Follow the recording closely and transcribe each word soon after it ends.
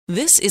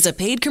This is a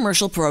paid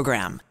commercial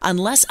program.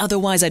 Unless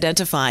otherwise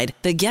identified,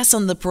 the guests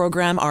on the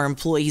program are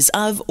employees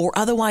of or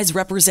otherwise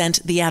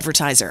represent the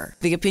advertiser.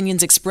 The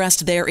opinions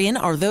expressed therein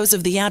are those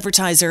of the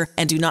advertiser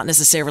and do not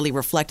necessarily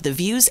reflect the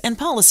views and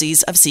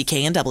policies of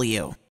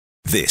CKNW.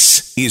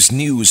 This is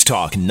News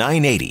Talk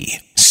 980,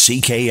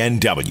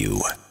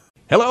 CKNW.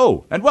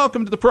 Hello, and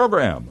welcome to the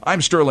program.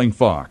 I'm Sterling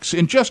Fox.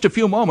 In just a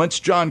few moments,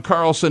 John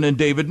Carlson and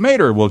David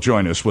Mader will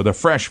join us with a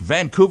fresh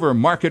Vancouver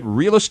market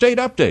real estate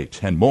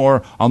update and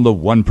more on the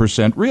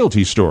 1%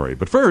 Realty story.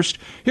 But first,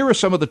 here are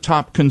some of the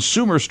top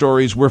consumer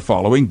stories we're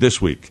following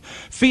this week.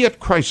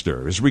 Fiat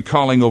Chrysler is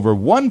recalling over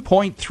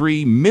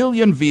 1.3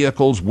 million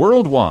vehicles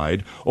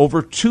worldwide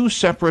over two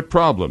separate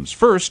problems.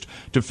 First,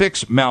 to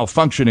fix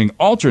malfunctioning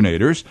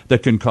alternators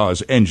that can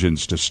cause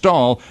engines to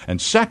stall, and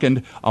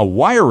second, a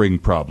wiring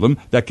problem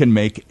that can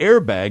make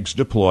airbags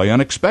deploy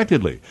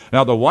unexpectedly.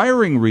 Now, the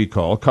wiring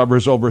recall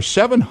covers over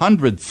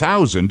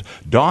 700,000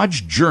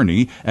 Dodge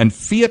Journey and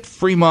Fiat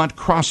Fremont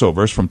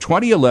crossovers from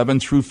 2011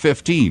 through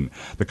 15.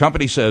 The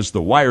company says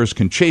the wires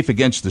can chafe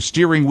against the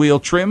steering wheel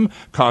trim,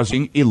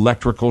 causing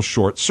electrical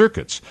short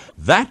circuits.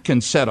 That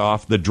can set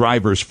off the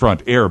driver's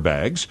front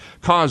airbags,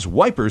 cause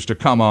wipers to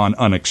come on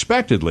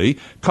unexpectedly,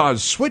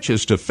 cause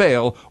switches to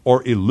fail,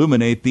 or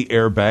illuminate the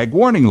airbag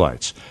warning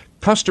lights.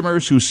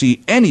 Customers who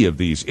see any of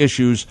these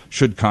issues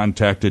should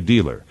contact a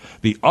dealer.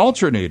 The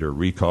alternator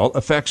recall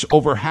affects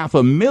over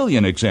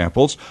 500,000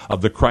 examples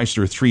of the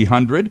Chrysler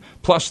 300,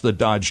 plus the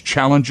Dodge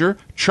Challenger,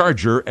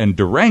 Charger, and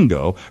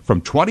Durango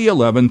from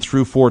 2011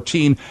 through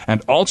 14,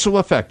 and also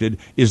affected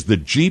is the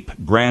Jeep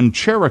Grand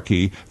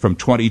Cherokee from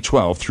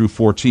 2012 through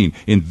 14.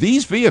 In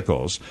these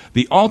vehicles,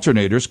 the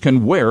alternators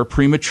can wear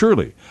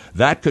prematurely.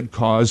 That could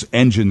cause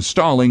engine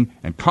stalling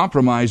and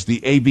compromise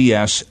the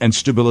ABS and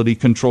stability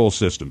control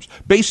systems.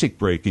 Basic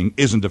braking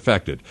isn't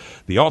affected.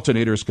 The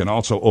alternators can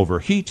also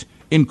overheat,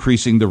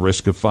 increasing the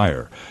risk of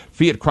fire.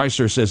 Fiat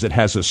Chrysler says it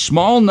has a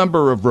small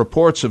number of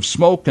reports of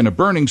smoke and a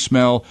burning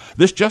smell.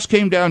 This just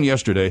came down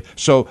yesterday,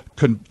 so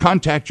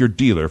contact your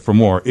dealer for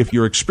more if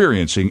you're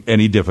experiencing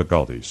any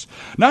difficulties.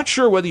 Not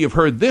sure whether you've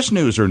heard this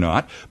news or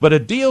not, but a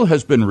deal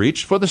has been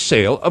reached for the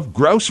sale of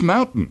Grouse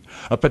Mountain.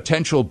 A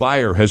potential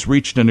buyer has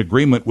reached an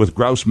agreement with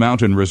Grouse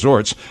Mountain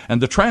Resorts,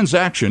 and the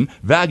transaction,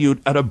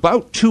 valued at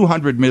about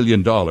 $200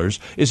 million,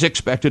 is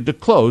expected to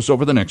close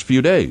over the next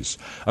few days.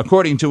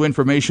 According to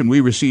information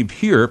we received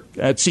here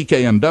at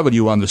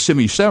CKNW on the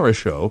Simi Sara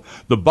Show,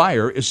 the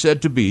buyer is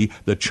said to be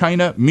the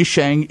China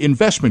Mishang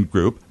Investment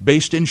Group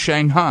based in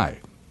Shanghai.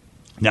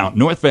 Now,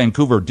 North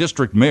Vancouver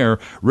District Mayor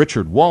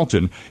Richard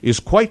Walton is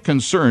quite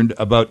concerned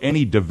about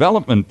any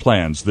development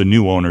plans the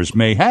new owners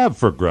may have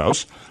for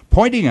Grouse,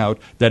 pointing out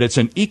that it's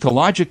an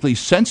ecologically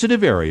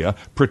sensitive area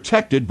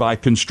protected by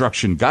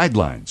construction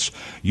guidelines.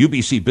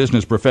 UBC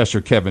business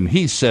professor Kevin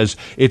Heath says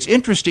it's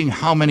interesting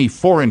how many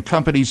foreign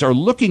companies are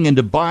looking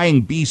into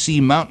buying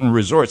BC mountain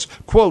resorts.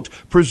 Quote,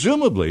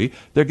 presumably,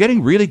 they're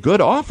getting really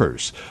good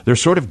offers. They're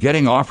sort of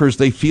getting offers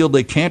they feel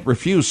they can't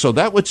refuse, so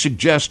that would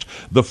suggest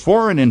the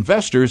foreign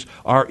investors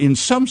are, in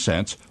some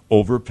sense,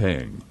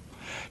 overpaying.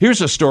 Here's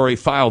a story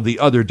filed the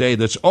other day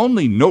that's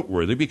only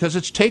noteworthy because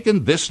it's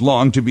taken this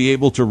long to be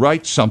able to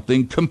write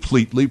something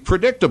completely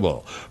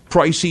predictable.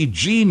 Pricey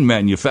jean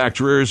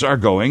manufacturers are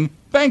going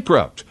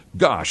bankrupt.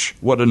 Gosh,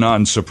 what a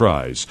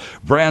non-surprise.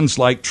 Brands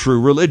like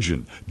True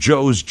Religion,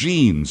 Joe's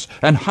Jeans,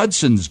 and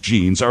Hudson's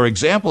Jeans are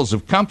examples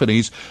of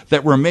companies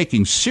that were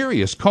making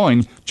serious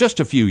coin just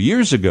a few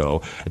years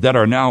ago that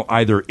are now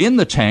either in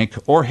the tank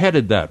or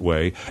headed that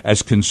way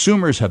as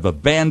consumers have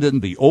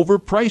abandoned the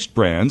overpriced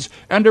brands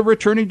and are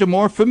returning to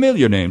more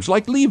familiar names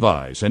like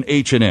Levi's and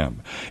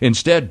H&M.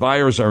 Instead,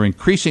 buyers are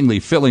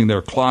increasingly filling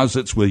their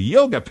closets with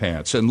yoga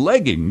pants and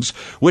leggings,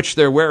 which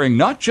they're wearing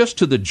not just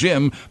to the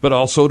gym, but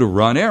also to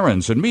run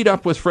errands and meet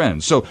up with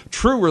friends. So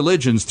True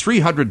Religion's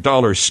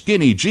 $300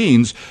 skinny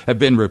jeans have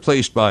been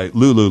replaced by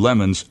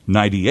Lululemon's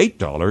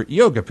 $98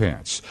 yoga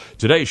pants.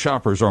 Today,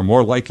 shoppers are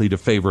more likely to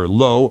favor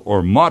low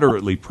or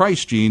moderately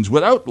priced jeans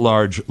without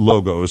large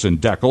logos and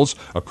decals,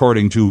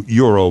 according to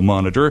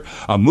Euromonitor.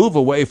 A move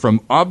away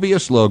from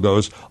obvious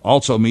logos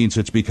also means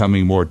it's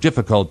becoming more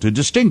difficult to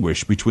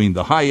distinguish between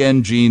the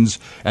high-end jeans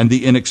and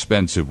the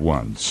inexpensive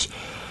ones.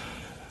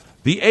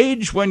 The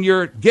age when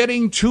you're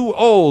getting too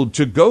old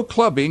to go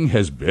clubbing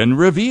has been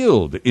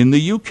revealed in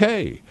the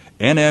UK.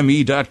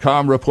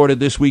 NME.com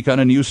reported this week on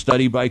a new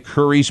study by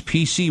Curry's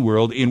PC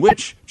World in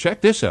which,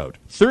 check this out,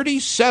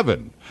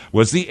 37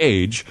 was the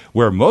age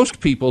where most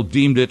people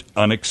deemed it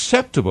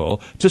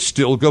unacceptable to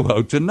still go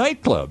out to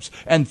nightclubs,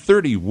 and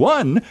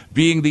 31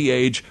 being the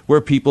age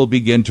where people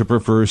begin to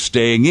prefer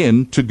staying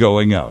in to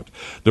going out.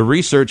 The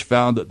research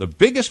found that the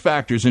biggest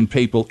factors in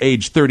people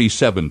age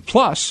 37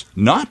 plus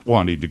not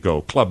wanting to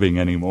go clubbing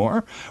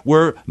anymore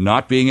were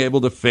not being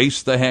able to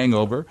face the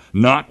hangover,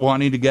 not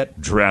wanting to get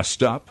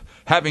dressed up,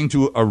 having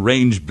to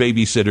arrange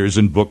babysitters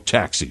and book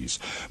taxis.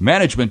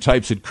 Management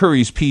types at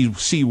Curry's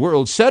PC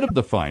World said of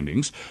the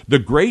findings, the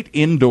great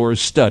indoor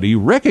study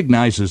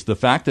recognizes the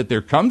fact that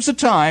there comes a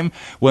time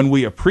when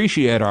we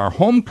appreciate our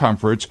home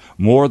comforts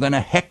more than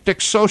a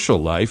hectic social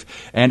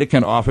life, and it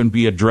can often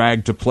be a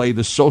drag to play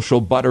the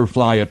social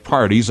butterfly at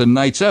parties and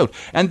nights out.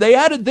 And they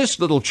added this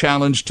little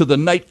challenge to the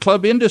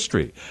nightclub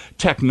industry.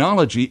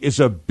 Technology is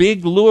a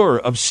big lure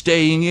of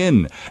staying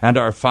in, and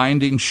our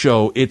findings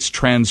show it's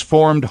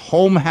transformed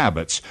home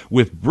habits,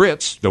 with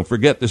Brits, don't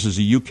forget this is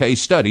a UK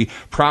study,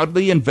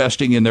 proudly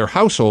investing in their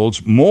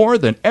households more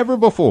than ever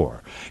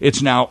before.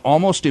 It's now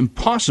almost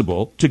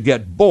impossible to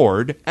get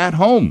bored at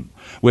home,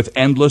 with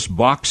endless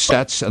box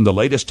sets and the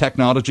latest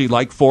technology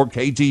like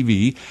 4K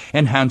TV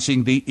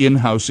enhancing the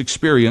in-house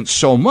experience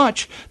so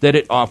much that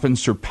it often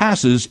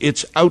surpasses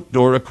its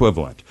outdoor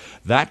equivalent.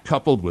 That,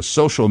 coupled with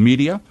social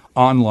media,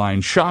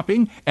 online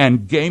shopping,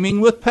 and gaming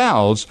with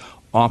pals,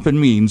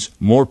 often means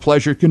more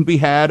pleasure can be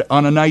had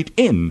on a night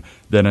in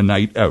than a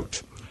night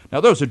out. Now,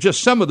 those are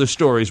just some of the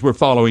stories we're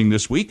following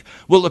this week.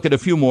 We'll look at a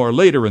few more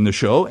later in the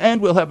show, and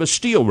we'll have a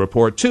steel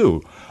report,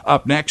 too.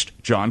 Up next,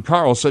 John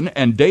Carlson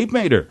and Dave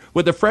Mader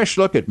with a fresh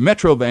look at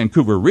Metro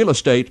Vancouver real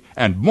estate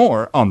and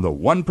more on the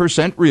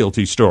 1%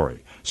 Realty story.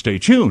 Stay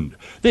tuned.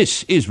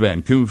 This is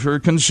Vancouver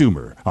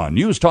Consumer on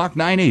News Talk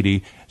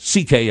 980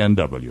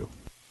 CKNW.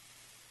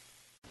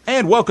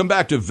 And welcome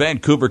back to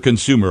Vancouver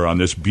Consumer on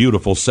this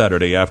beautiful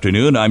Saturday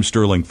afternoon. I'm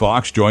Sterling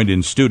Fox, joined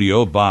in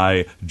studio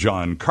by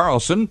John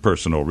Carlson,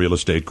 Personal Real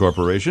Estate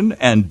Corporation,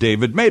 and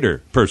David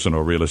Mader,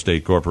 Personal Real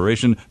Estate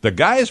Corporation. The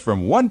guys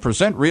from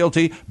 1%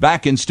 Realty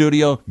back in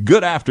studio.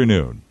 Good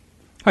afternoon.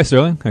 Hi,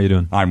 Sterling. How you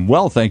doing? I'm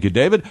well, thank you,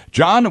 David.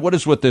 John, what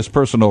is with this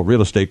Personal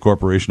Real Estate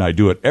Corporation? I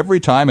do it every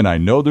time, and I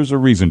know there's a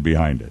reason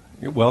behind it.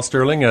 Well,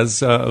 Sterling,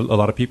 as a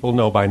lot of people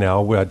know by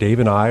now, Dave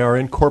and I are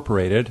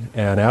incorporated,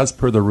 and as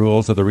per the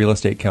rules of the Real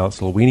Estate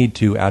Council, we need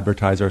to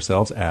advertise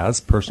ourselves as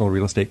Personal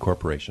Real Estate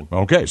Corporation.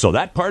 Okay, so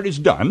that part is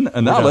done,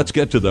 and now let's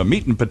get to the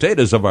meat and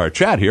potatoes of our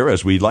chat here,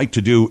 as we like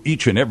to do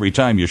each and every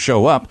time you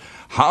show up.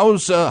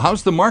 How's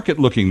the market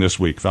looking this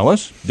week,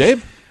 fellas?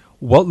 Dave?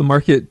 Well, the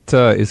market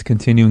is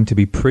continuing to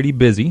be pretty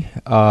busy,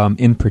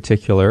 in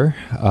particular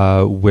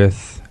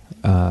with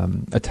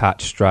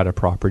attached strata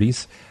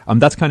properties.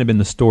 That's kind of been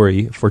the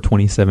story for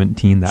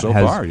 2017.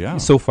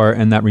 So far,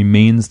 and that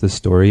remains the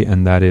story,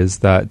 and that is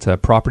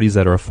that properties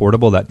that are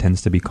affordable, that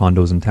tends to be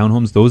condos and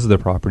townhomes, those are the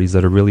properties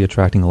that are really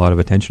attracting a lot of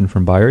attention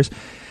from buyers.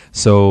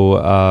 So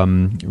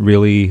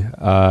really,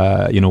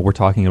 we're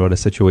talking about a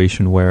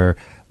situation where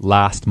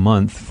last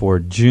month for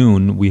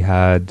June, we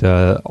had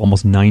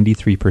almost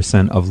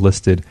 93% of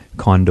listed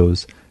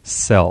condos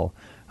sell,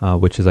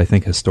 which is, I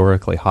think,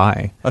 historically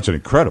high. That's an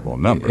incredible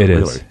number. It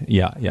really is.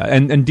 Yeah.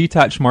 And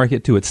detached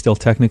market, too, it's still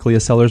technically a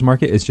seller's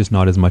market. It's just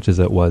not as much as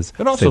it was,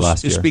 say,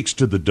 last year. It speaks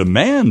to the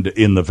demand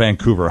in the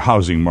Vancouver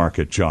housing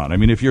market, John. I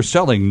mean, if you're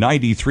selling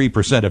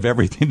 93% of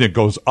everything that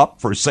goes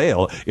up for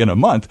sale in a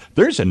month,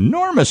 there's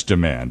enormous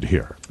demand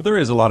here. There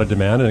is a lot of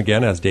demand, and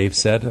again, as Dave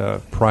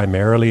said,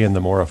 primarily in the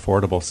more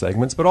affordable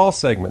segments, but all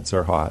segments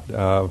are hot.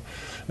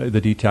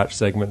 The detached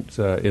segment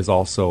is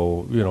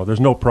also, there's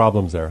no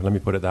problems there. Let me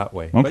put it that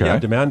way. Okay. But yeah,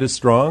 demand is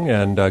strong,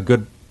 and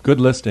good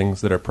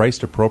listings that are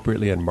priced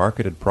appropriately and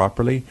marketed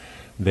properly,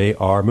 they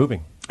are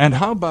moving. And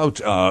how about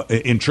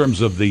in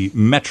terms of the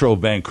Metro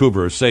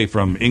Vancouver, say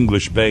from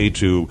English Bay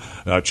to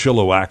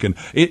Chilliwack? And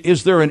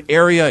is there an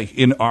area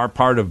in our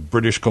part of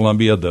British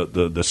Columbia,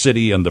 the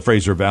city and the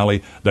Fraser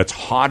Valley, that's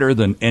hotter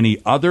than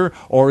any other,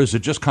 or is it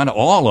just kind of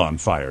all on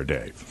fire,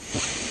 Dave?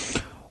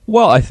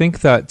 Well, I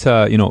think that,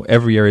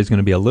 every area is going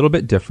to be a little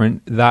bit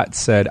different. That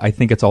said, I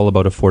think it's all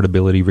about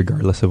affordability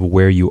regardless of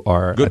where you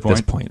are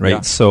this point, right?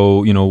 Yeah.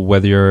 So,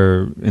 whether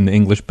you're in the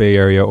English Bay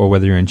area or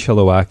whether you're in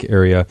Chilliwack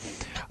area,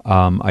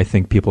 I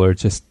think people are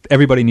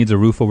everybody needs a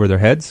roof over their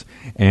heads,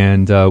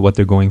 and what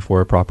they're going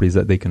for are properties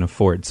that they can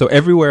afford. So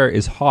everywhere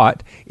is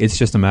hot. It's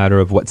just a matter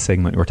of what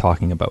segment we're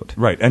talking about.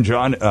 Right. And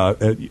John,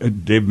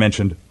 Dave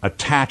mentioned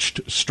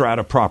attached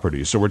strata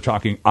properties. So we're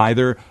talking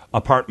either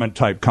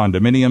apartment-type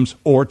condominiums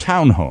or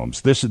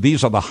townhomes.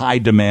 These are the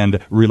high-demand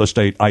real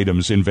estate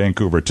items in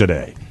Vancouver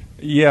today.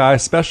 Yeah,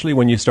 especially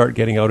when you start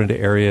getting out into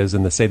areas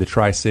in the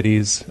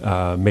Tri-Cities,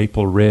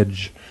 Maple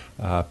Ridge,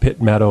 Pitt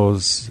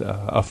Meadows,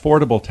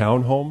 affordable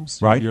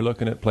townhomes. Right. You're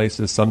looking at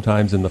places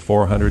sometimes in the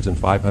 $400,000 and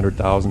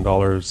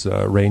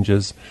 $500,000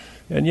 ranges.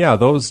 And yeah,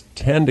 those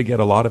tend to get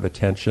a lot of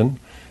attention.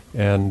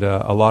 And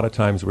a lot of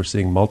times we're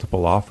seeing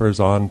multiple offers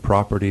on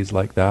properties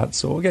like that.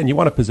 So again, you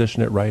want to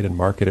position it right and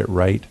market it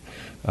right.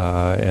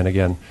 And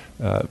again,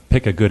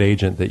 pick a good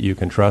agent that you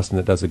can trust and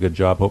that does a good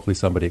job, hopefully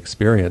somebody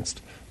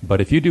experienced, But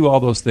if you do all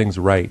those things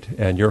right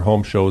and your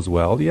home shows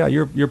well, yeah,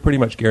 you're pretty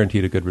much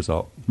guaranteed a good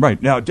result.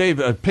 Right. Now,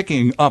 Dave,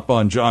 picking up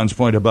on John's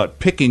point about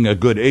picking a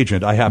good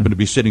agent, I happen to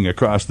be sitting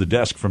across the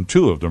desk from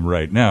two of them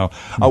right now.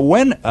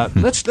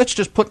 Let's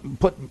just put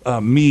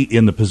me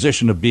in the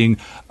position of being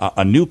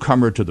a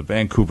newcomer to the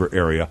Vancouver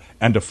area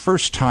and a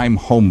first-time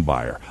home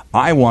buyer.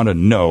 I want to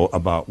know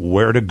about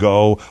where to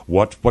go,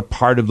 what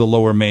part of the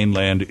Lower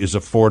Mainland is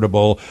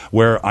affordable,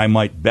 where I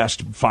might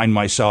best find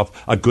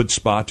myself a good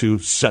spot to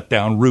set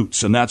down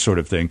roots and that sort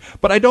of thing.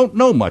 But I don't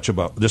know much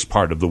about this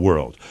part of the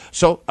world.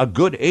 So a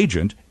good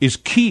agent is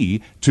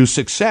key to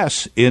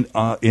success in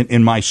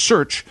my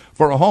search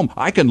for a home.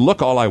 I can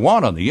look all I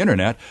want on the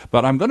internet,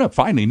 but I'm going to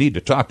finally need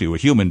to talk to a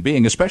human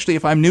being, especially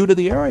if I'm new to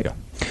the area.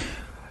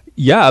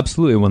 Yeah,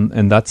 absolutely.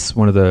 And that's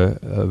one of the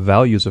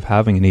values of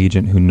having an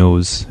agent who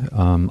knows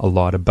a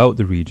lot about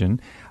the region.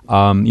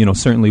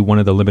 Certainly one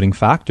of the limiting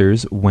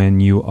factors when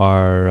you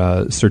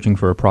are searching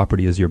for a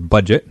property is your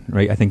budget,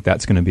 right? I think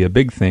that's going to be a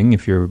big thing.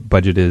 If your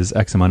budget is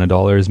X amount of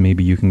dollars,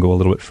 maybe you can go a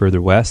little bit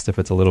further west. If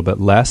it's a little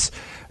bit less,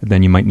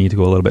 then you might need to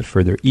go a little bit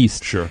further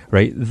east. Sure.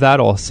 Right? That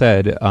all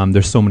said,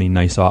 there's so many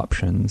nice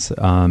options,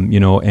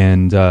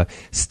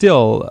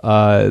 still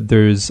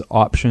there's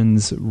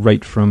options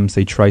right from,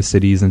 say,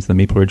 Tri-Cities into the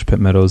Maple Ridge Pit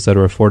Meadows that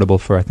are affordable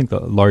for, I think, the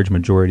large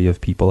majority of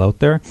people out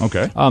there.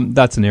 Okay.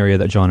 That's an area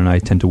that John and I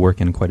tend to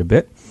work in quite a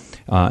bit.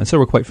 And so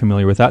we're quite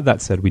familiar with that.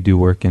 That said, we do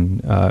work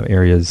in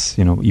areas,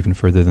 even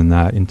further than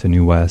that, into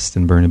New West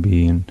and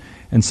Burnaby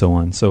and so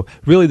on. So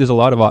really, there's a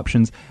lot of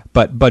options,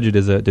 but budget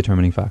is a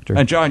determining factor.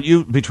 And John,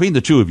 between the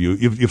two of you,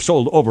 you've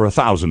sold over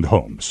 1,000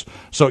 homes.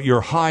 So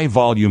you're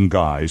high-volume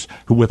guys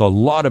who, with a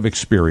lot of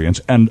experience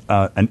and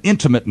an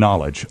intimate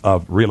knowledge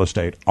of real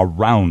estate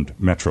around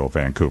Metro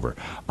Vancouver.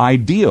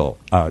 Ideal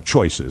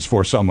choices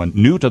for someone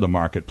new to the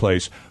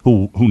marketplace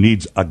who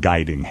needs a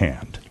guiding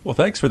hand. Well,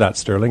 thanks for that,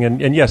 Sterling.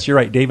 And yes, you're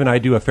right. Dave and I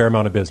do a fair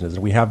amount of business,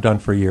 and we have done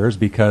for years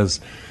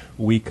because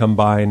we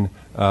combine,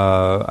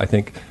 I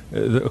think,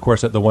 of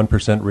course, at the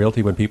 1%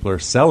 Realty, when people are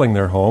selling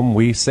their home,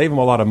 we save them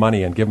a lot of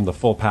money and give them the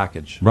full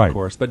package, right. Of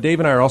course. But Dave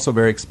and I are also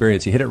very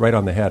experienced. You hit it right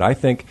on the head. I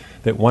think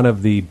that one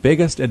of the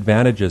biggest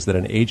advantages that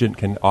an agent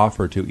can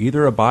offer to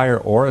either a buyer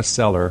or a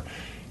seller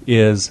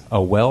is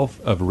a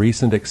wealth of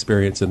recent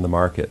experience in the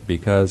market,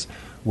 because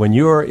when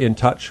you're in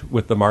touch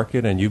with the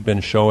market and you've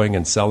been showing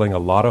and selling a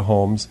lot of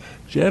homes,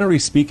 generally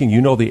speaking, you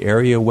know the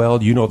area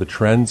well, you know the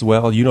trends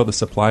well, you know the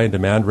supply and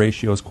demand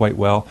ratios quite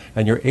well,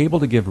 and you're able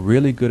to give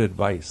really good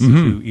advice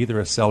to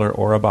either a seller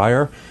or a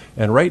buyer.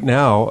 And right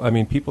now, I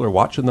mean, people are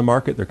watching the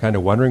market. They're kind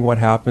of wondering what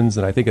happens,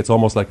 and I think it's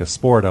almost like a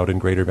sport out in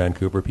Greater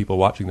Vancouver, people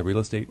watching the real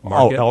estate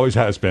market. Oh, it always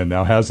has been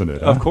now, hasn't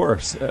it? Of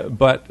course.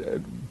 But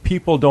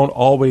people don't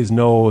always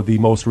know the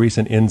most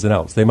recent ins and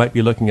outs. They might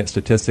be looking at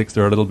statistics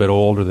that are a little bit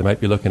old, or they might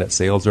be looking at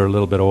sales that are a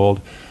little bit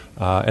old.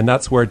 And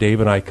that's where Dave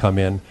and I come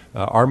in.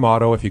 Our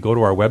motto, if you go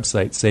to our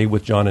website,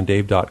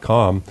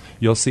 savewithjohnanddave.com,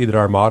 you'll see that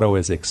our motto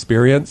is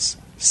experience,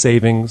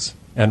 savings,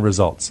 and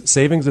results.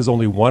 Savings is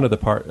only one of the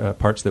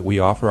parts that we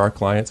offer our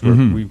clients.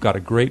 We've got a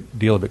great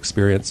deal of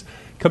experience.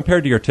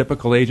 Compared to your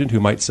typical agent who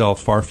might sell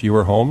far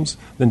fewer homes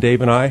than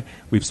Dave and I,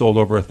 we've sold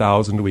over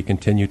 1,000. We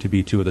continue to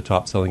be two of the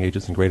top-selling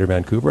agents in Greater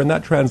Vancouver, and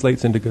that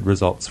translates into good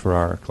results for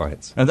our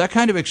clients. And that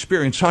kind of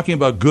experience, talking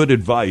about good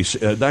advice,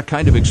 that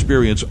kind of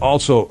experience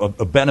also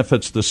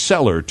benefits the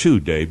seller too,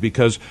 Dave,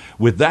 because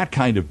with that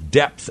kind of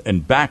depth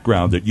and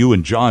background that you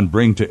and John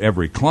bring to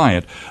every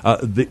client,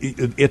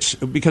 it's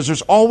because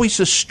there's always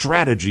a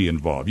strategy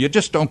involved. You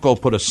just don't go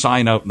put a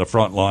sign out in the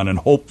front lawn and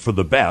hope for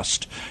the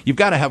best. You've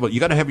got to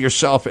have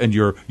yourself and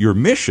your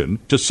mission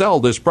to sell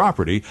this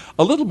property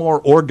a little more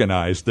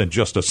organized than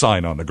just a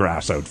sign on the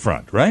grass out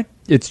front, right?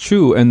 It's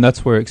true, and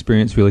that's where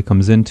experience really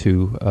comes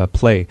into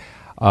play.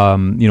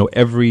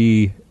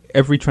 Every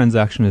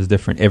transaction is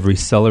different. Every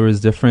seller is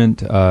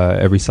different.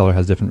 Every seller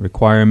has different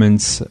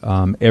requirements.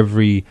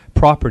 Every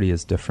property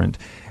is different.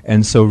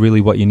 And so really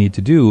what you need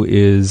to do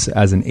is,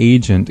 as an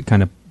agent,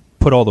 kind of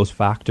put all those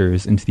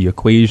factors into the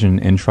equation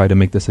and try to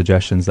make the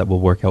suggestions that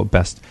will work out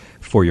best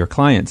for your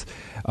clients.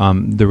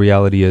 The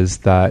reality is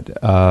that,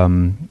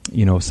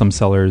 some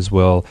sellers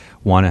will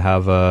want to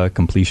have a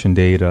completion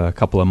date a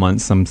couple of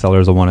months. Some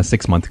sellers will want a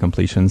 6-month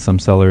completion. Some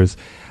sellers,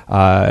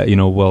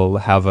 will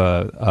have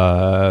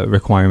a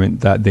requirement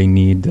that they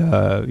need,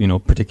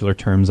 particular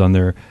terms on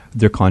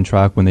their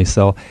contract when they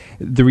sell.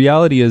 The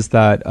reality is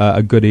that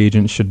a good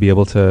agent should be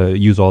able to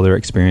use all their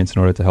experience in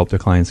order to help their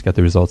clients get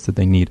the results that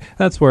they need.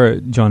 That's where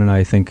John and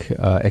I think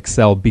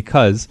excel,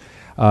 because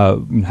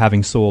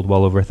having sold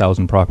well over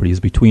 1,000 properties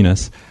between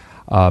us,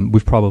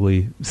 we've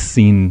probably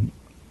seen,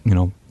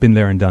 been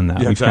there and done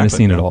that. Yeah, we've kind of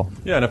seen it all.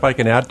 Yeah, and if I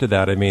can add to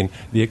that, I mean,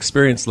 the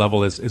experience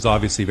level is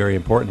obviously very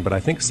important, but I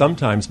think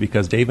sometimes,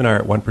 because Dave and I are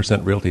at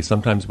 1% Realty,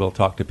 sometimes we'll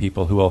talk to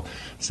people who will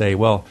say,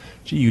 well,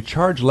 gee, you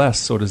charge less,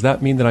 so does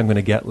that mean that I'm going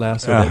to get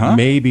less? Or that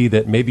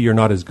maybe you're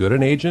not as good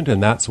an agent,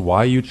 and that's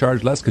why you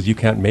charge less, because you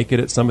can't make it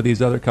at some of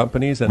these other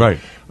companies? And right.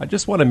 I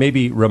just want to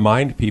maybe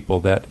remind people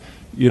that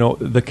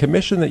the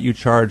commission that you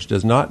charge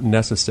does not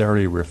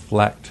necessarily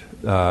reflect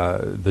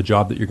the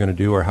job that you're going to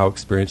do or how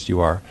experienced you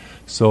are.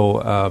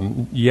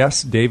 So,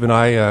 yes, Dave and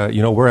I,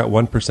 we're at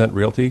 1%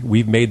 Realty.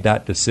 We've made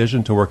that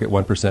decision to work at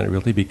 1%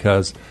 Realty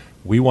because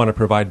we want to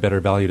provide better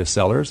value to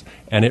sellers,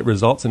 and it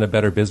results in a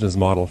better business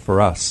model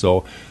for us.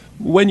 So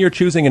when you're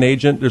choosing an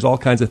agent, there's all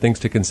kinds of things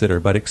to consider,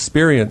 but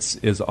experience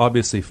is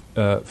obviously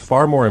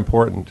far more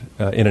important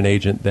in an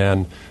agent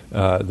than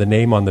the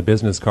name on the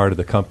business card of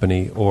the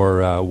company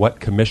or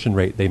what commission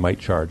rate they might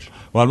charge.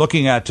 Well, I'm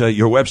looking at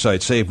your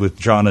website,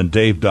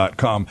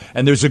 savewithjohnanddave.com,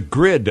 and there's a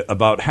grid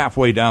about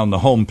halfway down the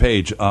home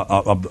page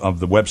of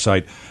the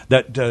website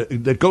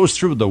that goes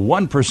through the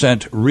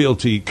 1%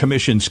 Realty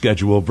commission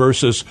schedule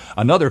versus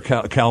another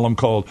column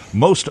called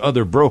Most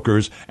Other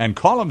Brokers, and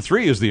column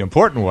 3 is the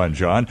important one,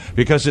 John,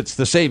 because it's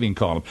the saving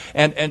column.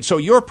 And so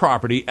your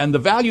property, and the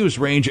values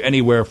range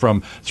anywhere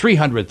from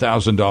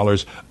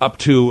 $300,000 up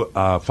to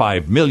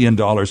 $5 million.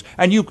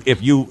 And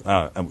if you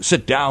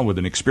sit down with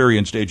an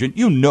experienced agent,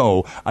 you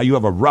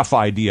have a rough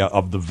idea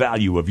of the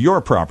value of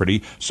your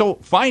property. So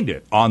find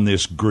it on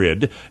this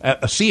grid.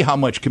 See how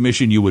much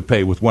commission you would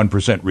pay with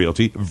 1%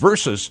 Realty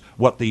versus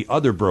what the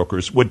other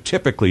brokers would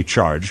typically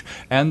charge.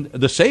 And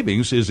the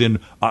savings is in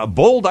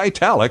bold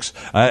italics,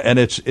 and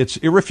it's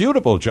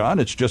irrefutable, John.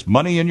 It's just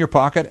money in your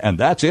pocket, and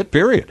that's it,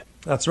 period.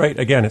 That's right.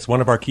 Again, it's one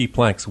of our key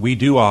planks. We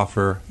do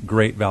offer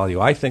great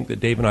value. I think that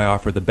Dave and I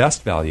offer the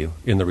best value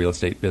in the real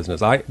estate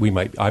business. I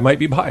might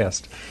be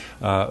biased,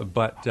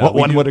 but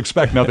one would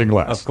expect nothing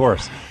less. Of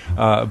course,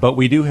 but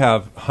we do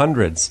have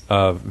hundreds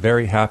of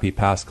very happy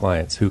past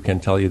clients who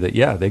can tell you that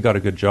they got a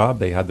good job,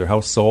 they had their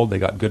house sold, they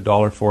got good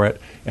dollar for it,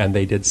 and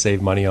they did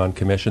save money on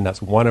commission.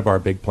 That's one of our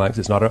big planks.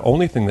 It's not the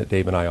only thing that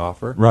Dave and I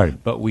offer,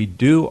 right? But we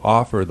do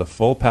offer the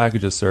full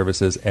package of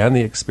services and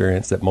the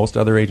experience that most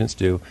other agents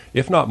do,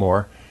 if not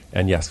more.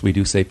 And yes, we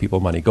do save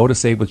people money. Go to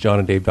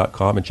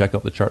savewithjohnanddave.com and check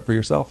out the chart for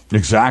yourself.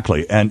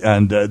 Exactly.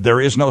 And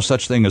there is no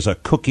such thing as a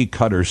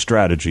cookie-cutter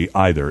strategy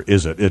either,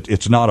 is it?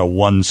 It's not a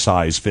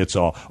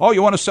one-size-fits-all. Oh,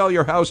 you want to sell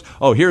your house?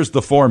 Oh, here's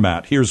the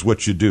format. Here's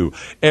what you do.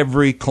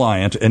 Every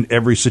client and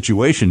every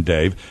situation,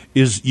 Dave,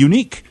 is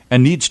unique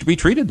and needs to be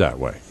treated that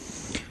way.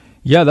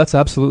 Yeah, that's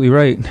absolutely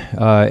right.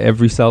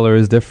 Every seller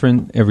is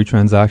different. Every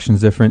transaction is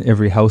different.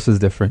 Every house is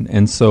different.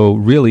 And so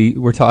really,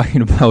 we're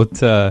talking about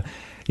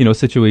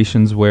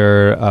situations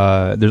where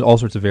there's all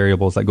sorts of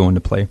variables that go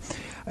into play.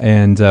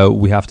 And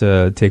we have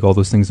to take all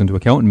those things into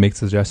account and make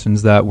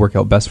suggestions that work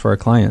out best for our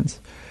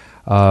clients.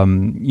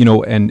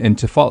 And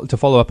to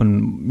follow up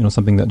on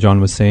something that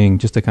John was saying,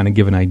 just to kind of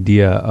give an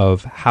idea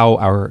of how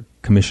our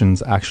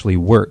commissions actually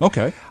work.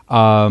 Okay.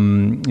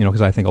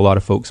 Because I think a lot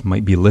of folks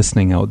might be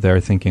listening out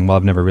there thinking, well,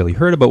 I've never really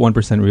heard about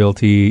 1%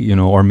 Realty,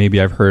 or maybe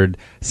I've heard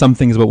some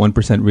things about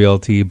 1%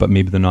 Realty, but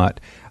maybe they're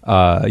not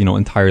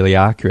entirely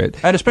accurate.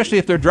 And especially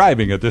if they're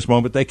driving at this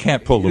moment, they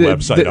can't pull the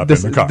website up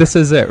in the car. This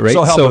is it, right?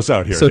 So help us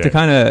out here. So Dave. To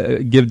kind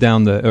of give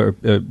down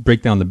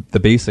break down the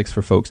basics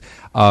for folks,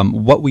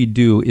 what we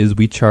do is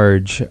we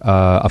charge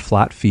a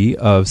flat fee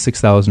of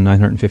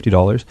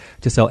 $6,950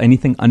 to sell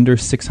anything under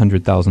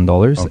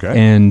 $600,000. Okay.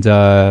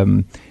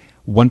 And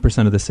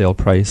 1% of the sale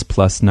price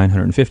plus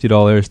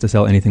 $950 to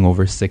sell anything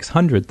over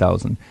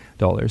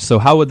 $600,000. So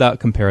how would that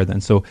compare then?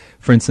 So,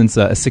 for instance,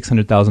 a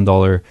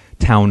 $600,000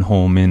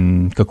 townhome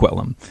in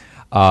Coquitlam,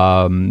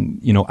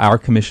 our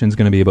commission is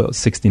going to be about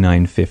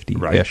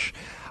 $69.50-ish.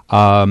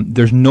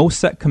 There's no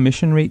set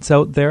commission rates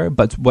out there,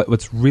 but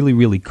what's really,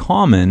 really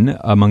common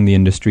among the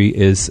industry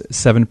is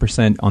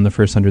 7% on the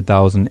first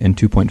 100,000 and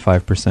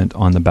 2.5%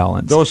 on the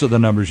balance. Those are the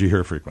numbers you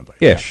hear frequently.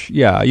 Ish,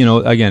 yeah.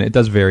 Again, it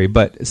does vary,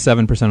 but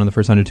 7% on the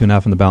first 100,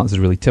 2.5% on the balance is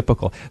really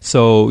typical.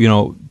 So,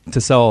 to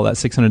sell that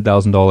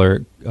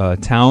 $600,000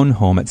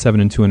 townhome at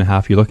 7 and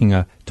 2.5, you're looking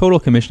at a total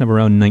commission of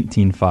around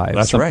 $19,500,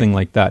 That's something right.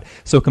 like that.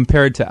 So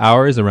compared to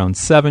ours, around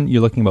 7,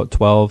 you're looking about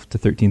 $12,000 to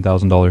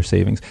 $13,000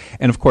 savings.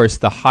 And of course,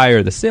 the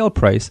higher the sale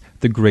price,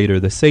 the greater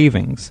the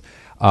savings.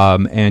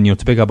 And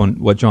to pick up on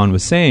what John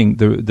was saying,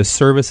 the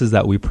services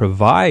that we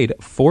provide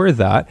for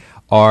that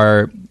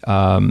are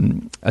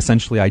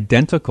essentially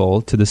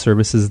identical to the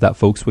services that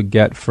folks would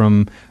get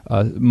from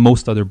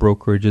most other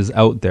brokerages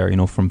out there,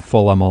 from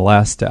full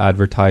MLS to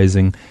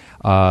advertising,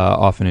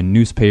 often in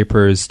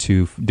newspapers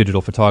to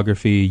digital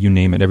photography, you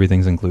name it,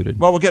 everything's included.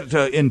 Well, we'll get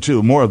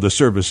into more of the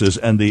services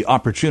and the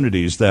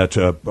opportunities that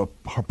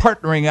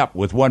partnering up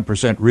with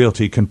 1%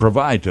 Realty can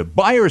provide to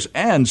buyers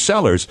and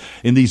sellers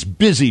in these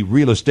busy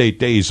real estate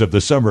days of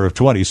the summer of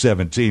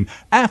 2017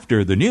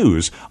 after the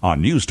news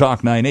on News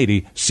Talk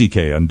 980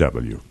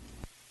 CKNW.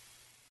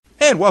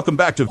 And welcome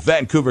back to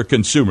Vancouver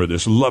Consumer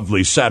this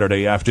lovely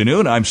Saturday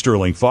afternoon. I'm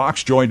Sterling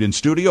Fox, joined in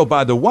studio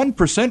by the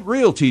 1%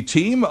 Realty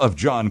team of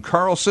John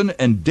Carlson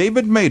and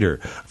David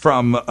Mader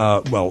from,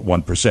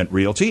 1%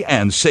 Realty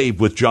and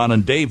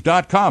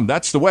SaveWithJohnAndDave.com.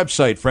 That's the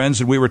website,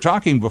 friends. And we were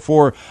talking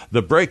before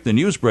the break, the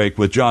news break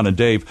with John and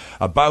Dave,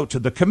 about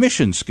the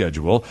commission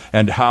schedule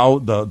and how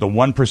the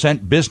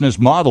 1% business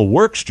model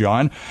works,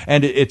 John.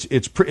 And it's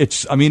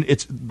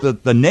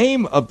the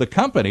name of the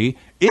company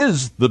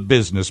is the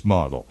business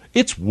model.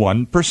 It's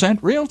 1%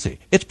 Realty.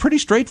 It's pretty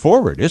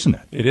straightforward, isn't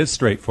it? It is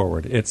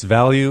straightforward. It's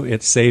value,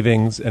 it's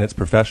savings, and it's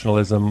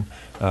professionalism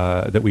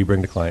that we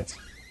bring to clients.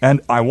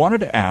 And I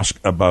wanted to ask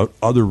about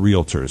other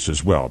realtors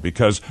as well,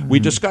 because we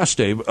discussed,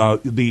 Dave,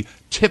 the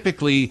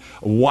typically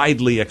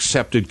widely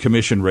accepted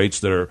commission rates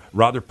that are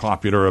rather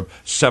popular of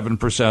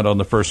 7% on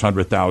the first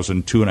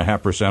 100,000,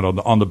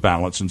 2.5% on the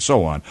balance, and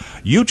so on.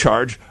 You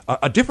charge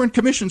a different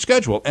commission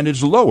schedule, and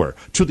it's lower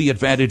to the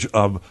advantage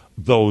of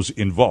those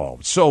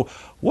involved. So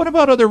what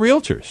about other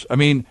realtors? I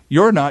mean,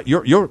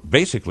 you're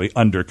basically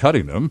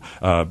undercutting them.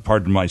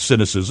 Pardon my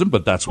cynicism,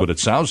 but that's what it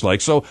sounds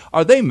like. So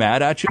are they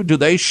mad at you? Do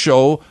they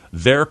show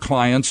their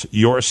clients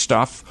your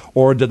stuff,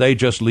 or do they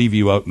just leave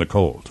you out in the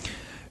cold?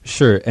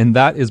 Sure, and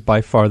that is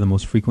by far the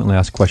most frequently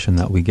asked question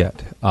that we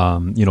get.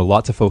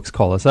 Lots of folks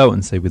call us out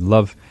and say we'd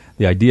love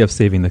the idea of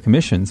saving the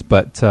commissions,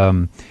 but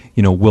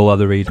will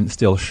other agents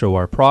still show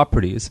our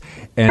properties?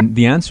 And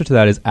the answer to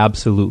that is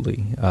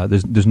absolutely.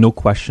 There's no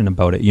question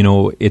about it.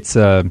 It's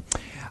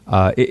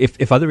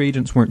if other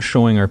agents weren't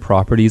showing our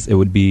properties, it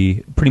would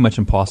be pretty much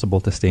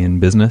impossible to stay in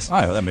business.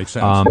 Oh, that makes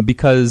sense.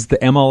 Because the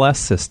MLS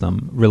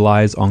system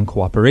relies on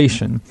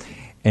cooperation.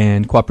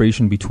 And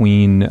cooperation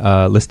between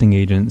listing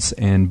agents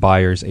and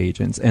buyer's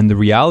agents. And the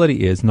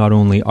reality is, not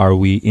only are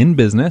we in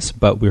business,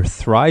 but we're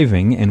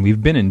thriving, and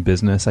we've been in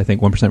business. I think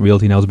 1%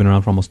 Realty now has been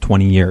around for almost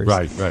 20 years.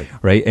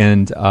 Right.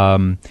 And,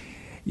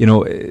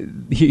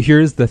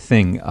 here's the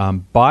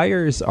thing.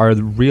 Buyers are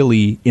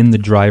really in the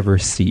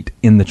driver's seat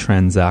in the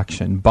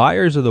transaction.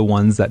 Buyers are the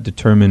ones that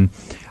determine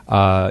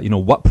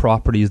what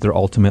properties they're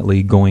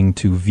ultimately going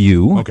to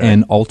view,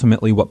 and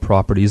ultimately what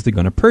properties they're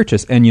going to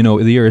purchase. And,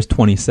 the year is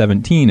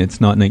 2017.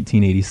 It's not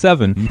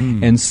 1987.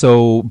 Mm-hmm. And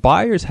so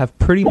buyers have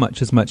pretty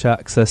much as much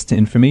access to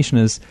information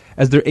as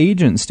their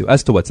agents do,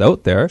 as to what's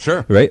out there.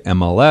 Sure. Right?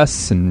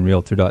 MLS and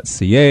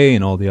Realtor.ca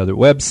and all the other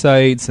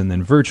websites, and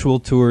then virtual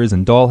tours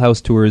and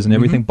dollhouse tours and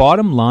everything. Mm-hmm.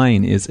 Bottom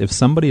line is, if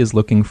somebody is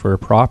looking for a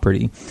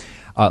property,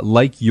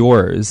 like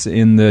yours,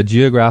 in the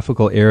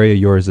geographical area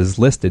yours is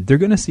listed, they're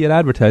going to see it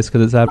advertised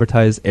because it's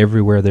advertised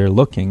everywhere they're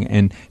looking.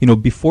 And,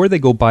 before they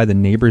go buy the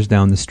neighbors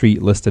down the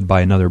street listed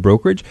by another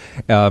brokerage,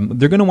 they're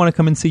going to want to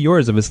come and see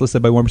yours if it's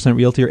listed by 1%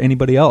 Realty or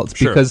anybody else.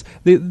 Sure. Because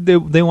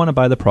they want to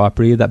buy the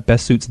property that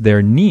best suits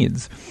their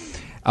needs.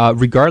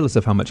 Regardless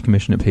of how much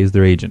commission it pays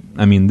their agent.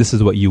 I mean, this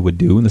is what you would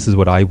do, and this is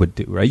what I would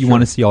do, right? You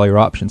want to see all your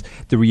options.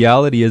 The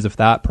reality is, if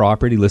that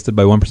property listed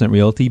by 1%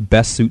 Realty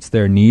best suits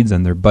their needs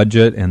and their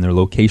budget and their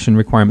location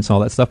requirements and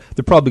all that stuff,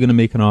 they're probably going to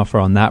make an offer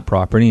on that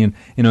property. And,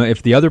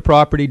 if the other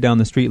property down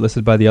the street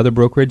listed by the other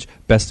brokerage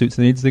best suits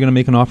their needs, they're going to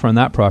make an offer on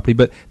that property.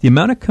 But the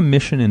amount of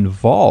commission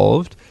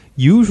involved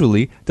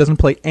usually doesn't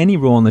play any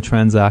role in the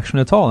transaction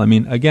at all. I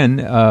mean, again,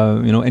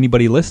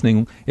 anybody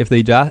listening, if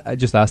they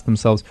just ask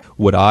themselves,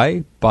 would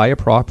I buy a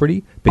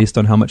property based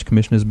on how much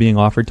commission is being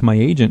offered to my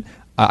agent?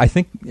 I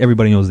think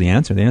everybody knows the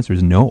answer. The answer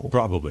is no.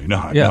 Probably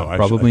not. Yeah, no,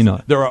 probably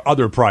not. There are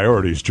other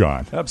priorities,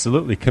 John.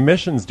 Absolutely.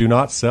 Commissions do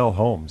not sell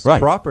homes. Right.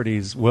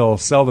 Properties will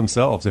sell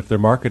themselves if they're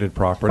marketed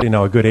property.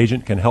 Now, a good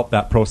agent can help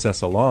that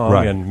process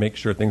along and make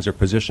sure things are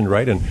positioned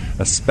right. And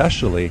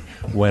especially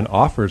when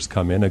offers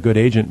come in, a good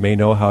agent may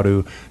know how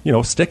to,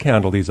 stick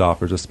handle these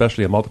offers,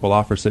 especially a multiple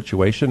offer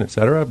situation, et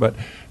cetera. But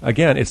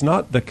again, it's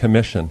not the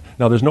commission.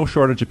 Now, there's no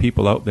shortage of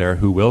people out there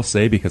who will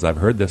say, because I've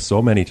heard this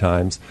so many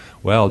times,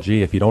 well,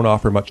 gee, if you don't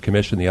offer much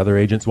commission, the other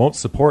agents won't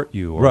support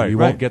you, or you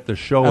won't get the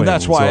showings. And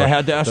that's why I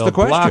had to ask the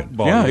question.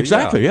 Yeah,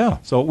 exactly, yeah.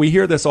 So we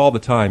hear this all the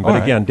time.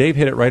 But again, Dave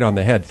hit it right on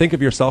the head. Think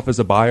of yourself as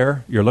a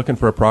buyer. You're looking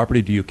for a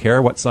property. Do you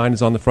care what sign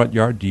is on the front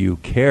yard? Do you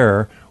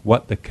care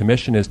what the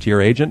commission is to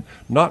your agent?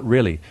 Not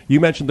really.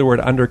 You mentioned the word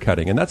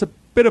undercutting, and that's a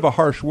bit of a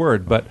harsh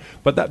word, but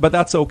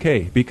that's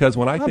okay, because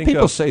when I think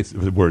people say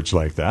words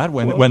like that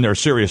when they're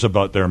serious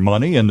about their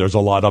money and there's a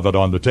lot of it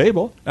on the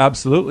table.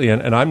 Absolutely,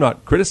 and I'm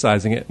not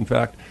criticizing it. In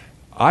fact,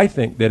 I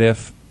think that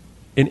if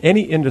in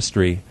any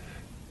industry,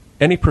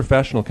 any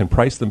professional can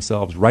price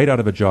themselves right out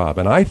of a job.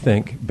 And I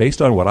think,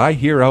 based on what I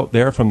hear out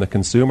there from the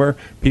consumer,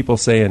 people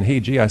saying, hey,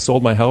 gee, I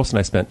sold my house and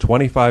I spent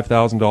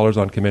 $25,000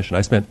 on commission.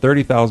 I spent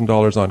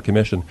 $30,000 on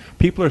commission.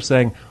 People are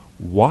saying,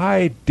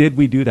 why did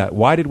we do that?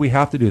 Why did we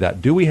have to do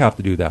that? Do we have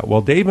to do that?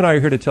 Well, Dave and I are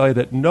here to tell you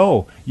that,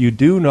 no, you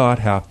do not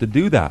have to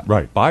do that.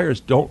 Right.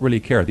 Buyers don't really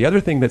care. The other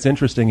thing that's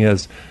interesting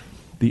is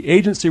the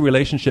agency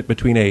relationship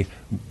between a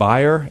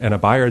buyer and a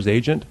buyer's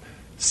agent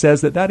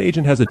says that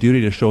agent has a duty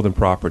to show them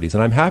properties.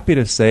 And I'm happy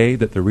to say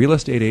that the real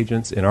estate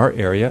agents in our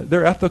area,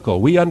 they're ethical.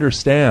 We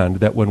understand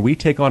that when we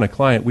take on a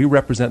client, we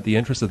represent the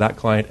interests of that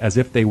client as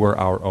if they were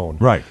our own.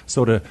 Right.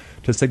 So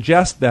to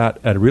suggest that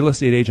a real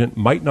estate agent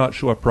might not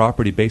show a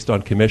property based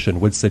on commission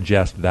would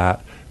suggest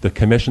that the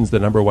commission's the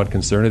number one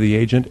concern of the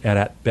agent, and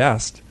at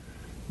best,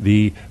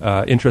 the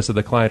interests of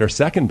the client are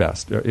second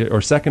best or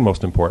second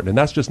most important. And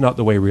that's just not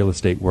the way real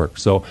estate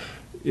works. So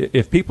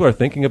if people are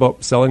thinking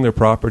about selling their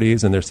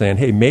properties and they're saying,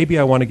 hey, maybe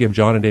I want to give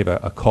John and Dave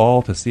a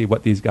call to see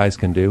what these guys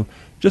can do,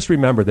 just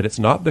remember that it's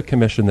not the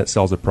commission that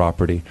sells a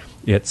property.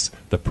 It's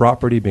the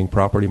property being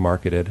properly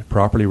marketed,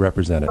 properly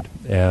represented.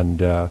 And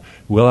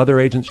will other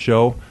agents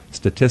show?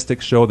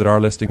 Statistics show that our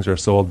listings are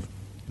sold.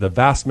 The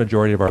vast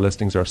majority of our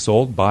listings are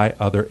sold by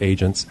other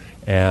agents,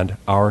 and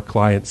our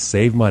clients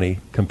save money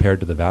compared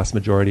to the vast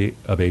majority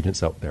of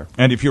agents out there.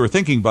 And if you were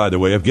thinking, by the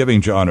way, of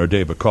giving John or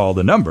Dave a call,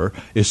 the number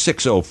is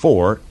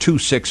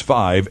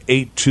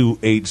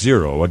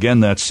 604-265-8280.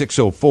 Again, that's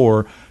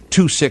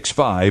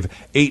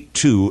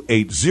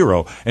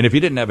 604-265-8280. And if you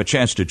didn't have a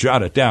chance to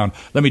jot it down,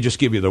 let me just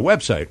give you the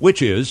website,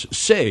 which is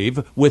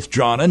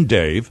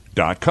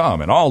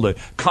savewithjohnanddave.com. And all the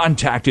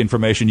contact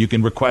information, you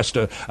can request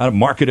a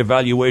market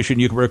evaluation,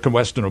 you can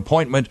request an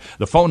appointment.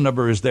 The phone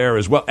number is there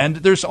as well. And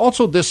there's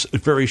also this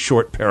very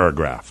short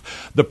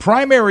paragraph. The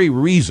primary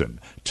reason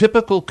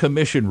typical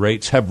commission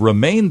rates have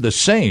remained the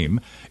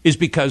same is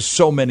because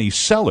so many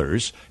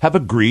sellers have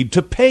agreed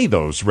to pay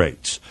those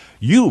rates.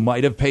 You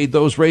might have paid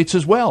those rates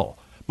as well.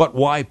 But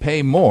why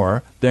pay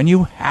more than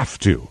you have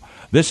to?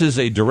 This is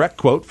a direct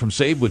quote from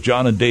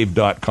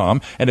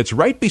SaveWithJohnAndDave.com, and it's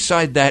right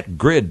beside that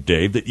grid,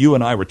 Dave, that you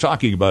and I were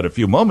talking about a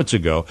few moments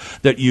ago,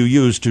 that you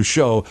used to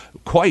show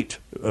quite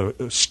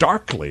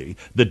starkly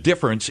the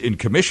difference in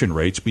commission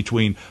rates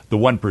between the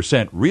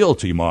 1%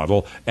 realty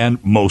model and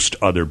most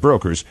other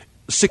brokers.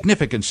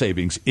 Significant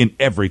savings in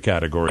every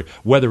category,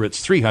 whether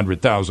it's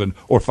 $300,000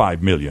 or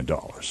 $5 million.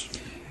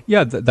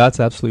 Yeah, that's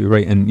absolutely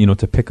right. And,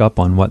 to pick up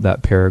on what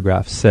that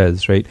paragraph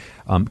says, right?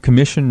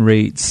 Commission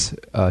rates,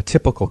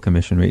 typical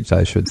commission rates,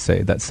 I should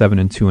say, that 7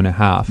 and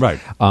 2.5, right,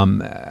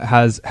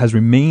 has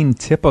remained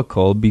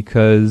typical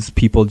because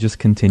people just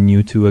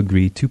continue to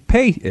agree to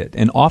pay it,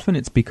 and often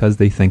it's because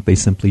they think they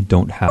simply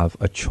don't have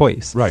a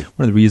choice. Right.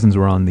 One of the reasons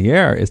we're on the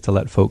air is to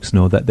let folks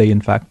know that they in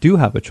fact do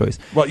have a choice.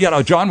 Well,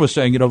 John was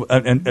saying,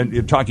 and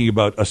you're talking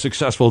about a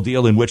successful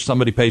deal in which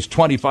somebody pays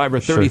 $25,000 or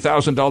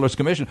 $30,000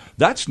 commission.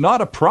 That's not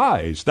a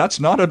prize.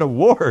 That's not an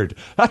award.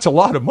 That's a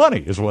lot of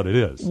money, is what it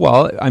is.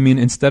 Well, I mean,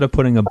 instead of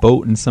putting a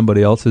boat in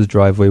somebody else's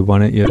driveway, why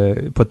don't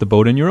you put the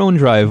boat in your own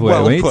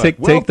driveway,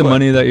 right? Take the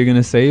money that you're going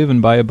to save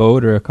and buy a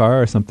boat or a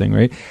car or something,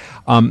 right?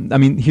 I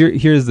mean,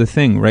 here's the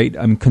thing, right?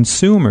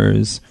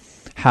 Consumers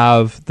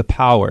have the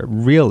power,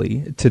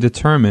 really, to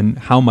determine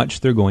how much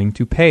they're going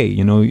to pay.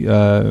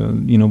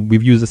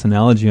 We've used this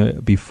analogy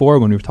before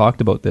when we've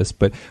talked about this,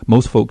 but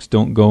most folks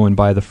don't go and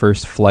buy the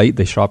first flight.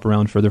 They shop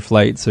around for their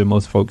flights. So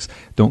most folks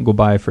don't go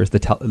buy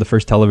the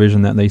first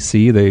television that they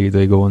see.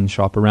 They go and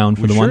shop around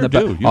for one that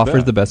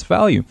offers the best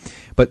value.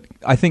 But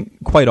I think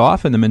quite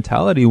often the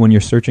mentality when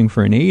you're searching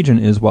for an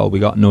agent is, well, we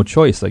got no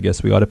choice. I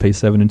guess we got to pay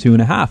 7 and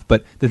 2.5.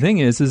 But the thing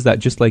is that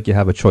just like you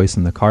have a choice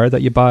in the car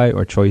that you buy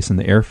or choice in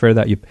the airfare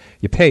that you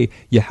pay,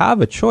 you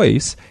have a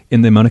choice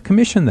in the amount of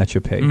commission that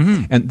you pay.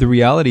 Mm-hmm. And the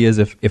reality is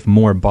if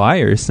more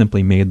buyers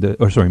simply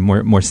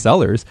more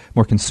sellers,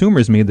 more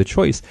consumers made the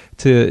choice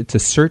to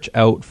search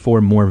out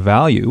for more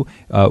value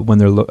when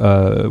they're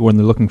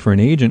looking for an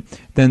agent,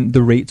 then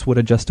the rates would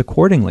adjust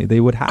accordingly. They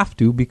would have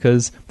to,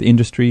 because the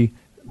industry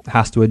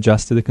has to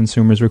adjust to the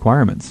consumer's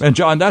requirements. And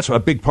John, that's a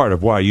big part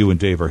of why you and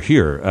Dave are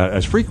here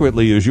as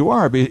frequently as you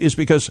are, is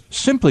because,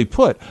 simply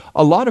put,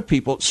 a lot of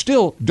people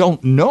still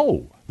don't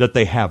know that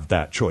they have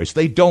that choice.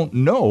 They don't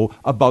know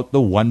about the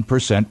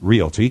 1%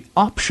 realty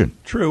option.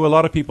 True. A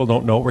lot of people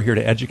don't know. We're here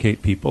to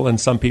educate people,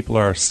 and some people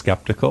are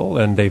skeptical,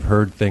 and they've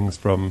heard things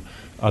from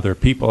other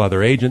people,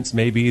 other agents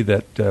maybe,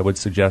 that would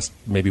suggest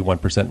maybe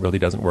 1% really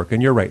doesn't work.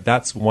 And you're right.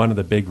 That's one of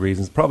the big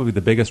reasons, probably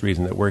the biggest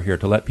reason, that we're here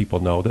to let people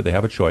know that they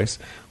have a choice.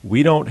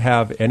 We don't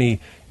have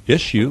any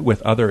issue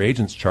with other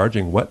agents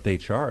charging what they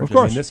charge. Of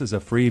course. I mean, this is a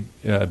free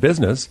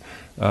business,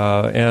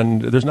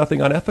 and there's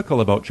nothing unethical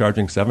about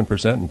charging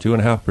 7% and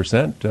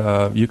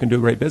 2.5%. You can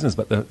do great business,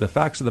 but the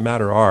facts of the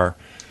matter are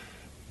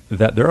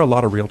that there are a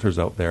lot of realtors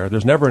out there.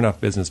 There's never enough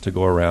business to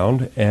go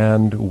around,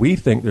 and we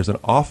think there's an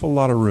awful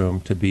lot of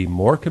room to be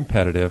more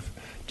competitive,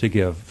 to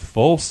give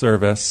full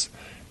service,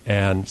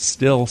 and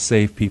still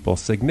save people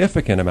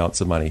significant amounts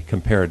of money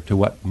compared to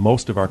what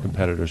most of our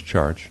competitors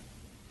charge.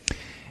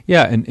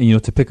 Yeah, and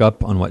to pick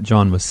up on what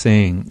John was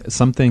saying,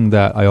 something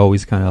that I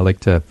always kind of like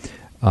to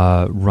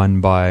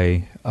run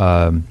by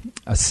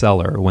a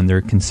seller when they're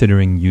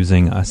considering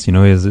using us,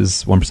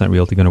 is 1%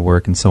 Realty going to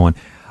work, and so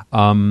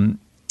on.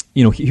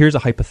 Here's a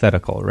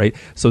hypothetical, right?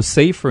 So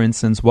say, for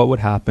instance, what would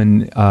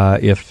happen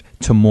if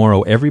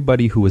tomorrow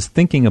everybody who was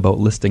thinking about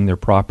listing their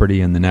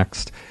property in the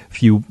next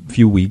few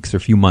weeks or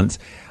few months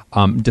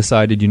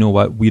decided,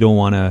 we don't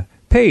want to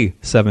pay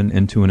 7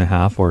 and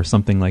 2.5 or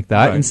something like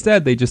that. Right.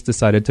 Instead, they just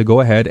decided to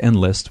go ahead and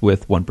list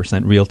with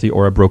 1% Realty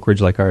or a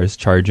brokerage like ours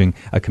charging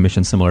a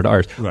commission similar to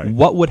ours. Right.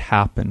 What would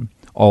happen?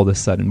 All of a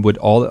sudden, would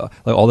all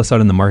of a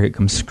sudden the market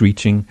come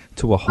screeching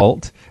to a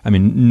halt? I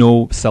mean,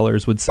 no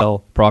sellers would sell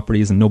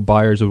properties and no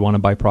buyers would want to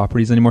buy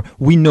properties anymore.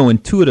 We know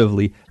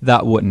intuitively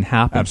that wouldn't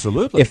happen.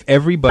 Absolutely. If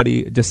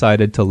everybody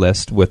decided to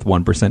list with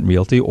 1%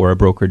 Realty or a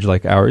brokerage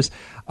like ours,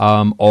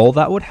 all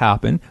that would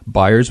happen,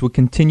 buyers would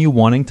continue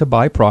wanting to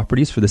buy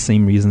properties for the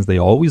same reasons they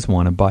always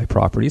want to buy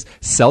properties.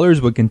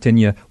 Sellers would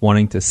continue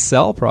wanting to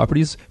sell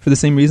properties for the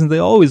same reasons they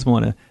always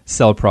want to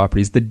sell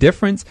properties. The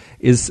difference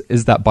is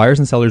that buyers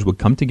and sellers would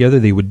come together,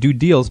 they would do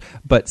deals,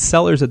 but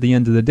sellers at the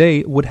end of the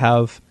day would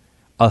have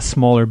a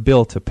smaller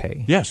bill to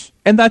pay. Yes.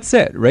 And that's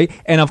it, right?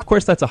 And of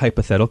course, that's a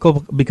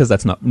hypothetical because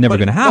that's never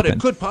going to happen. But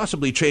it could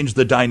possibly change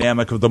the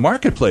dynamic of the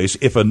marketplace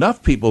if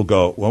enough people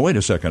go, well, wait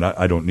a second,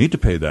 I don't need to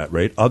pay that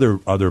rate.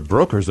 Other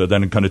brokers are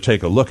then going to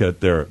take a look at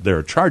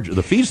their charge,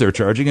 the fees they're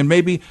charging, and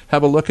maybe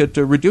have a look at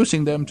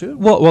reducing them too.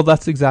 Well,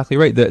 that's exactly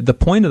right. The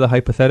point of the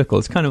hypothetical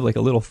is kind of like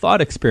a little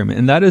thought experiment,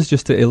 and that is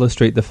just to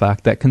illustrate the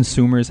fact that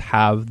consumers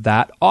have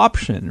that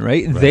option,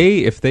 right?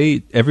 If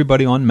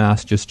everybody en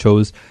masse just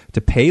chose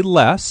to pay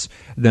less,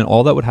 then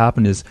all that would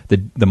happen is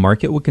the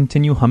market would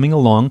continue humming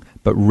along,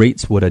 but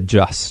rates would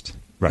adjust.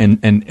 Right.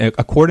 And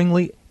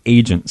accordingly,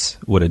 agents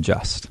would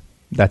adjust.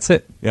 That's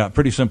it. Yeah,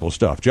 pretty simple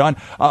stuff. John,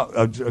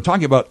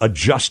 talking about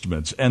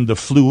adjustments and the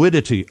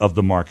fluidity of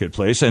the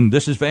marketplace, and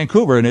this is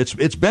Vancouver, and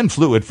it's been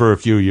fluid for a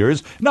few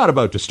years, not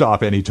about to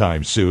stop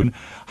anytime soon.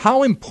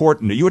 How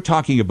important, you were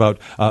talking about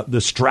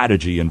the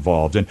strategy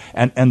involved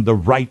and the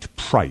right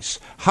price.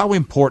 How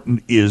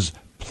important is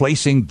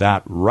placing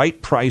that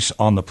right price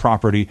on the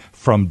property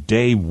from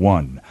day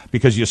one?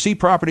 Because you see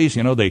properties,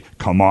 they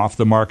come off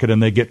the market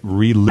and they get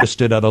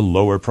relisted at a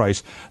lower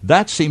price.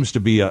 That seems to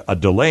be a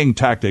delaying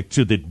tactic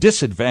to the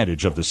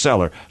disadvantage of the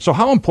seller. So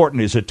how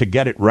important is it to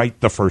get it right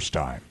the first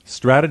time?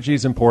 Strategy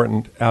is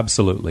important,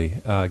 absolutely.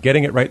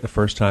 Getting it right the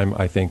first time,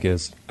 I think,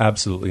 is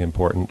absolutely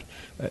important.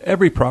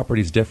 Every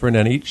property is different,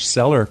 and each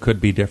seller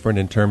could be different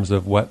in terms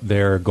of what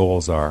their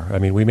goals are. I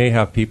mean, we may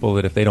have people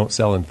that if they don't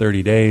sell in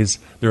 30 days,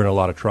 they're in a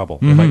lot of trouble.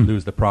 They might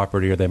lose the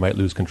property, or they might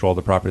lose control of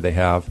the property they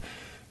have.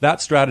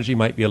 That strategy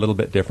might be a little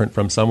bit different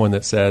from someone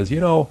that says,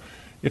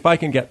 if I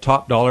can get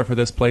top dollar for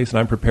this place and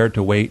I'm prepared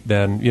to wait,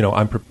 then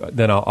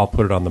I'll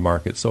put it on the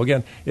market. So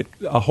again,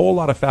 a whole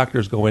lot of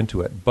factors go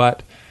into it.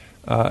 But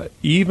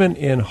even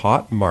in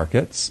hot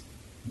markets,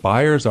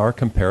 buyers are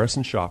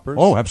comparison shoppers.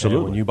 Oh, absolutely.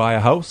 And when you buy a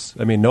house,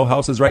 no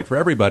house is right for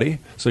everybody,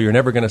 so you're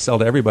never going to sell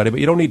to everybody,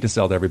 but you don't need to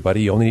sell to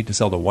everybody. You only need to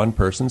sell to one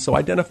person. So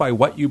identify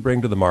what you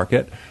bring to the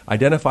market,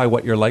 identify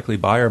what your likely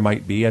buyer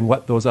might be, and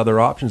what those other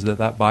options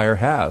that buyer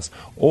has,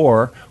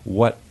 or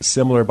what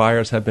similar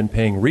buyers have been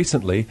paying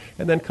recently,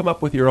 and then come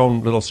up with your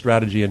own little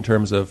strategy in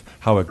terms of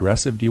how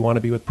aggressive do you want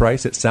to be with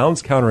price. It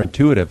sounds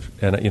counterintuitive,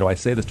 and I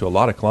say this to a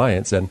lot of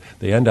clients, and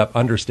they end up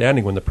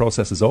understanding when the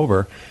process is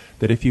over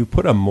that if you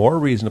put a more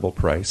reasonable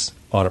price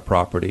on a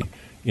property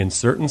in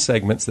certain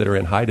segments that are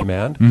in high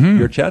demand,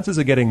 your chances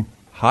of getting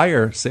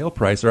higher sale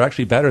price are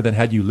actually better than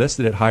had you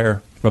listed it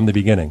higher from the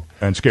beginning.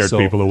 And scared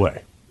people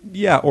away.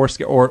 Yeah,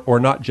 or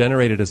not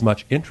generated as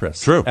much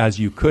interest as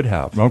you could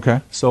have.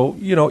 Okay. So,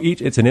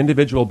 it's an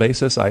individual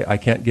basis. I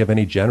can't give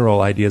any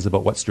general ideas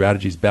about what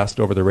strategy is best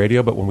over the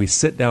radio, but when we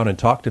sit down and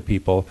talk to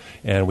people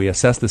and we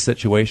assess the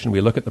situation, we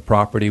look at the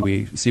property,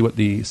 we see what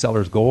the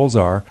seller's goals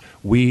are,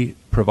 we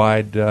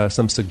provide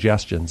some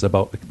suggestions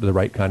about the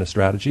right kind of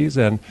strategies,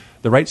 and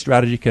the right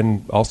strategy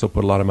can also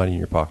put a lot of money in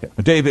your pocket.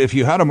 Dave, if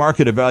you had a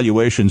market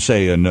evaluation,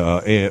 say in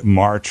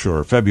March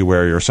or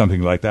February or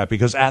something like that,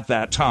 because at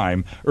that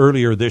time,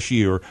 earlier this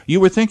year,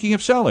 you were thinking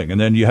of selling, and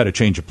then you had a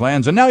change of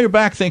plans, and now you're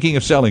back thinking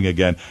of selling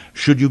again.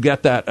 Should you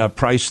get that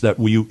price that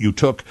you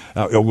took,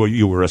 or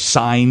you were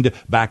assigned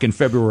back in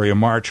February or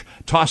March,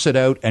 toss it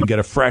out and get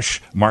a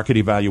fresh market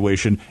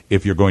evaluation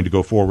if you're going to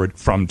go forward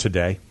from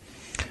today?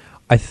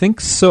 I think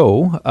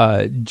so.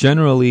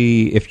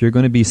 Generally, if you're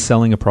going to be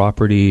selling a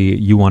property,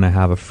 you want to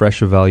have a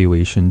fresh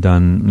evaluation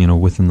done,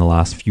 within the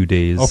last few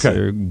days,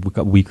 or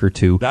a week or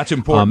two. That's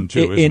important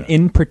too, isn't it?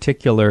 In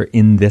particular,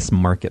 in this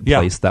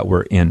marketplace that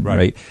we're in,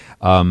 right?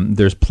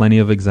 There's plenty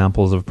of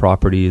examples of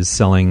properties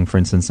selling, for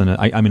instance, and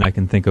I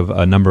can think of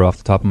a number off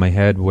the top of my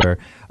head where,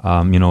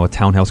 a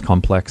townhouse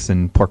complex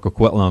in Port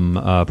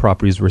Coquitlam,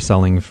 properties were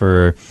selling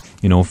for,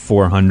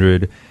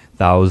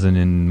 400,000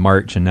 in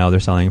March, and now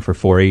they're selling for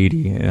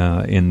 480,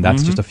 and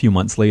that's just a few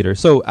months later.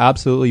 So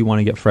absolutely, you want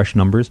to get fresh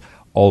numbers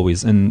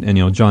always, and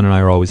John and I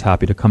are always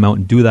happy to come out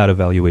and do that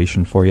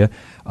evaluation for you.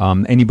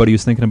 Anybody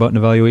who's thinking about an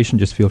evaluation,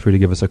 just feel free to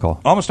give us a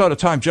call. Almost out of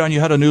time. John, you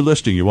had a new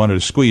listing you wanted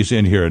to squeeze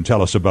in here and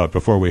tell us about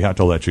before we had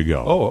to let you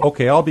go. Oh,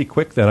 okay. I'll be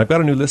quick then. I've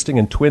got a new listing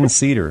in Twin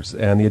Cedars,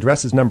 and the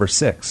address is number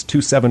 6,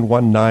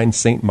 2719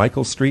 St.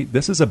 Michael Street.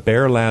 This is a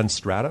bare land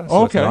strata,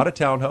 so it's not a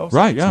townhouse.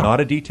 Right, yeah. It's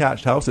not a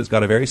detached house. It's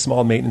got a very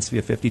small maintenance fee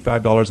of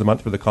 $55 a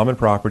month for the common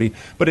property,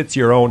 but it's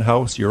your own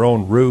house, your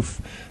own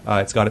roof.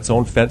 It's got its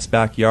own fenced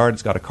backyard.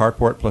 It's got a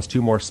carport plus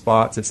 2 more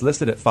spots. It's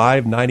listed at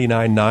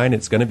 $599.9.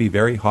 It's going to be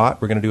very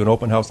hot. We're going to do an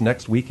open house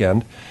next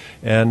weekend,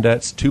 and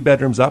it's 2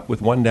 bedrooms up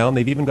with 1 down.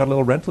 They've even got a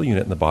little rental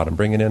unit in the bottom,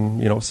 bringing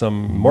in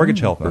some mortgage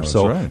helpers.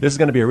 So this is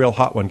going to be a real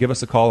hot one. Give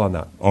us a call on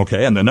that.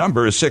 Okay, and the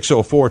number is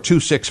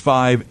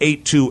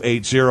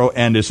 604-265-8280.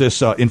 And is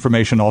this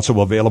information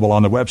also available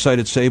on the website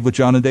at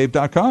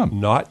SaveWithJohnandDave.com?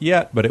 Not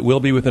yet, but it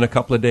will be within a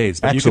couple of days.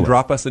 But you can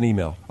drop us an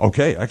email.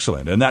 Okay,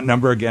 excellent. And that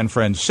number again,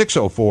 friends,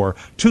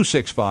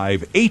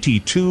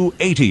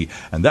 604-265-8280.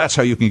 And that's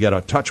how you can get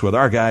in touch with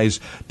our guys,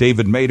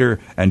 David Mader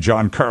and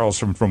John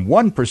Carlson from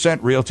 1%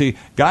 Realty.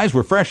 Guys,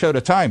 we're fresh out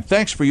of time.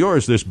 Thanks for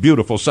yours this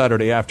beautiful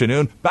Saturday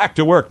afternoon. Back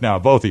to work now,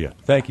 both of you.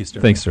 Thank you,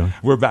 Sterling. Thanks, Sterling.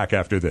 We're back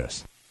after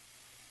this.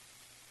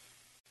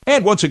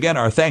 And once again,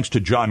 our thanks to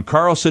John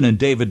Carlson and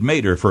David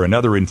Mader for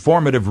another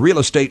informative real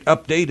estate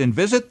update and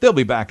visit. They'll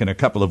be back in a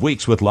couple of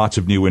weeks with lots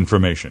of new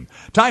information.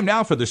 Time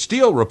now for the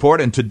Steele Report,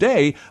 and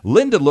today,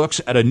 Linda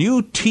looks at a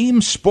new team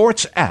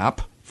sports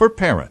app for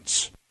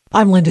parents.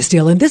 I'm Linda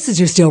Steele, and this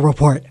is your Steele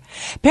Report.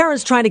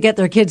 Parents trying to get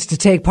their kids to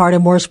take part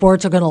in more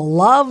sports are going to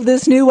love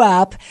this new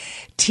app.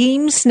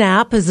 Team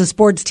Snap is a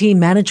sports team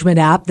management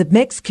app that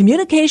makes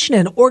communication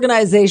and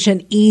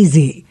organization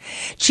easy.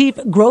 Chief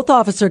Growth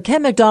Officer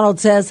Ken McDonald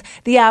says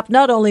the app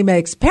not only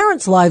makes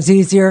parents' lives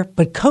easier,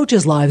 but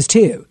coaches' lives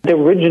too. The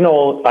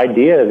original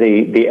idea of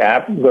the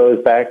app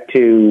goes back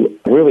to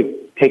really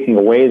taking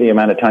away the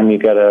amount of time you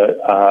got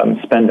to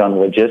spend on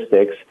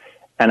logistics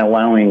and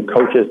allowing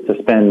coaches to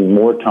spend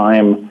more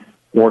time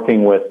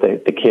working with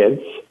the kids,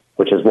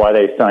 which is why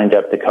they signed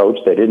up to coach.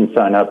 They didn't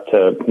sign up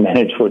to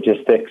manage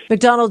logistics.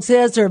 McDonald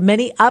says there are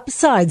many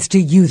upsides to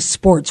youth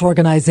sports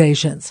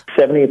organizations.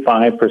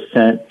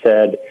 75%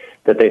 said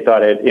that they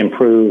thought it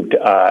improved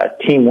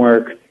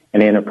teamwork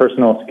and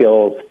interpersonal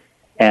skills,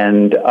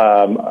 and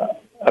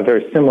a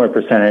very similar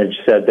percentage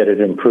said that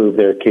it improved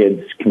their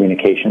kids'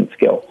 communication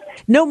skills.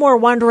 No more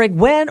wondering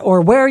when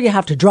or where you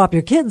have to drop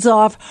your kids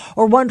off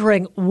or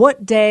wondering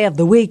what day of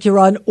the week you're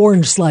on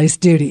orange slice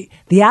duty.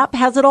 The app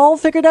has it all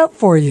figured out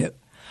for you.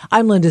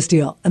 I'm Linda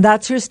Steele, and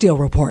that's your Steele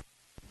Report.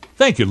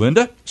 Thank you,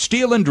 Linda.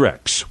 Steele and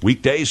Drex,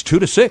 weekdays 2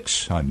 to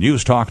 6 on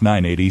News Talk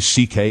 980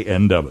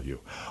 CKNW.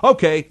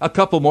 Okay, a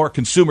couple more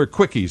consumer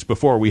quickies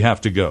before we have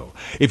to go.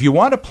 If you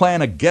want to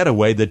plan a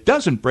getaway that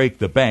doesn't break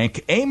the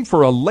bank, aim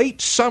for a late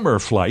summer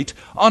flight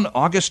on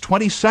August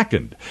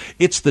 22nd.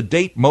 It's the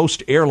date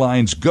most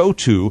airlines go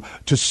to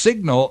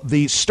signal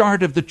the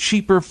start of the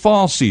cheaper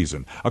fall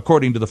season,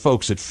 according to the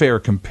folks at Fare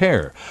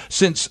Compare.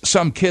 Since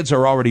some kids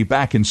are already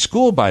back in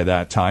school by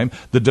that time,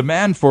 the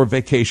demand for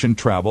vacation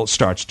travel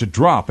starts to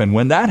drop, and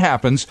when that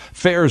happens,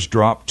 fares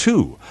drop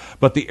too.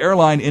 But the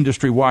Airline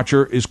Industry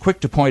Watcher is quick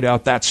to point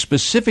out that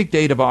specific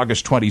date of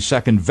August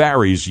 22nd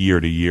varies year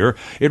to year.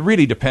 It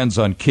really depends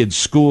on kids'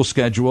 school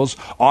schedules.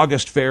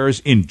 August fares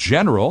in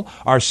general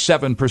are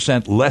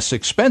 7% less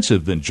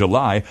expensive than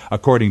July,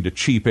 according to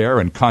Cheap Air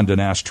and Condé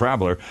Nast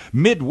Traveler.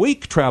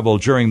 Midweek travel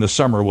during the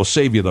summer will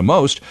save you the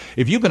most.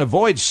 If you can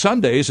avoid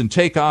Sundays and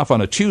take off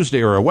on a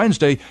Tuesday or a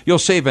Wednesday, you'll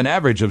save an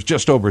average of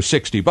just over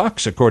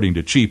 $60, according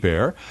to Cheap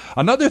Air.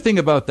 Another thing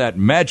about that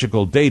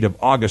magical date of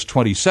August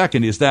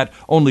 22nd is that,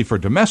 only for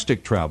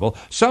domestic travel,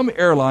 some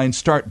airlines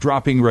start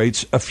dropping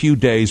rates a few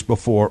days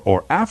before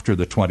or after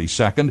the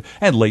 22nd,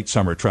 and late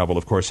summer travel,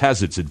 of course,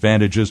 has its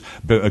advantages.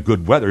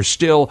 Good weather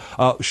still,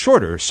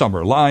 shorter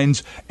summer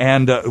lines,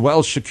 and,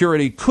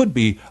 security could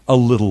be a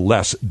little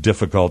less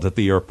difficult at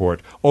the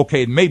airport.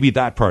 Okay, maybe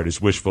that part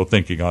is wishful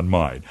thinking on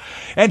mine.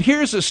 And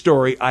here's a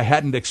story I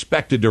hadn't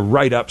expected to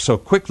write up so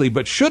quickly,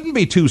 but shouldn't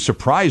be too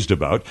surprised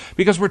about,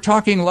 because we're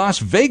talking Las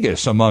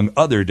Vegas, among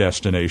other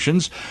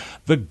destinations.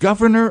 The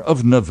governor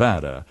of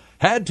Nevada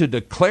had to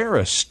declare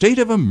a state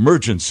of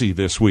emergency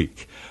this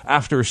week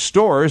after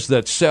stores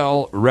that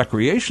sell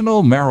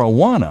recreational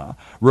marijuana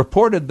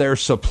reported their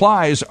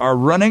supplies are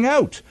running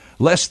out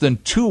less than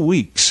 2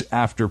 weeks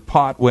after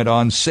pot went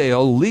on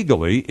sale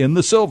legally in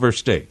the Silver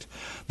State.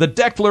 The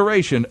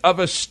declaration of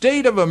a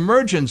state of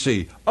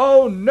emergency,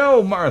 oh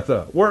no,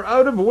 Martha, we're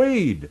out of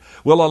weed,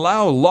 will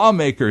allow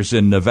lawmakers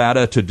in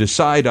Nevada to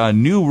decide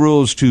on new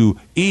rules to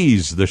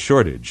ease the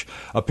shortage.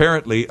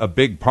 Apparently, a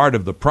big part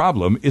of the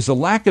problem is a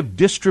lack of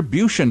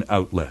distribution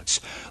outlets.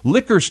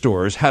 Liquor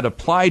stores had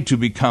applied to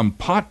become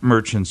pot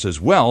merchants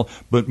as well,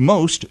 but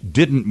most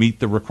didn't meet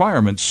the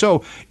requirements.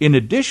 So, in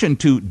addition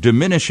to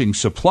diminishing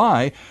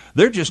supply,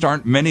 there just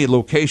aren't many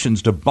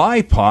locations to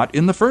buy pot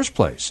in the first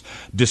place.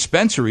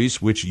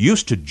 Dispensaries, which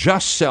used to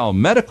just sell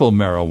medical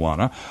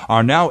marijuana,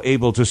 are now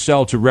able to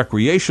sell to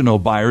recreational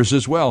buyers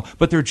as well,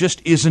 but there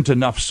just isn't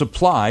enough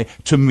supply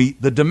to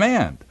meet the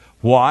demand.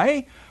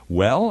 Why?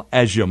 Well,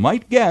 as you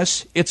might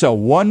guess, it's a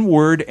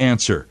one-word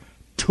answer: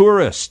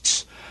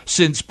 tourists.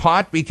 Since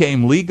pot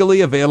became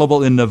legally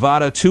available in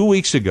Nevada 2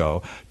 weeks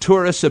ago,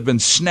 tourists have been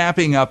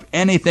snapping up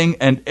anything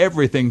and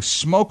everything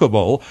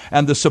smokable,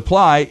 and the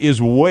supply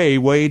is way,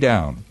 way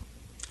down.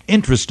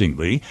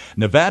 Interestingly,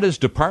 Nevada's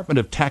Department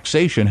of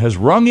Taxation has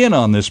rung in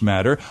on this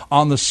matter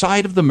on the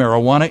side of the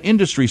marijuana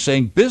industry,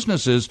 saying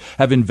businesses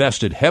have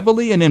invested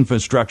heavily in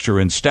infrastructure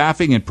and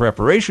staffing in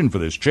preparation for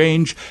this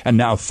change, and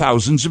now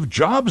thousands of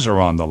jobs are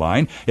on the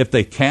line if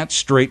they can't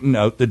straighten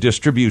out the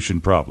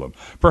distribution problem.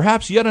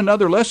 Perhaps yet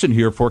another lesson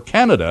here for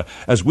Canada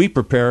as we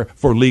prepare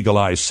for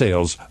legalized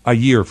sales a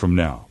year from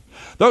now.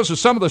 Those are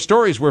some of the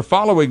stories we're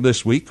following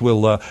this week.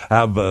 We'll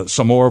have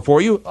some more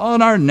for you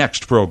on our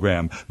next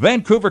program.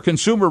 Vancouver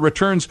Consumer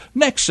returns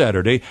next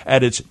Saturday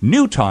at its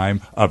new time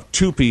of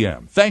 2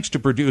 p.m. Thanks to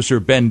producer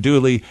Ben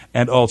Dooley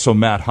and also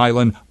Matt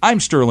Hyland. I'm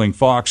Sterling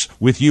Fox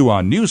with you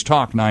on News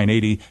Talk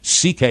 980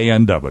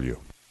 CKNW.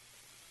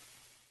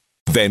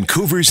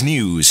 Vancouver's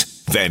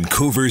News,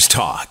 Vancouver's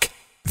Talk.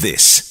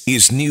 This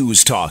is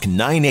News Talk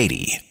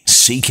 980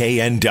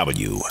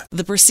 CKNW.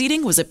 The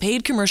proceeding was a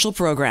paid commercial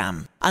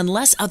program.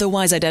 Unless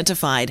otherwise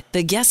identified,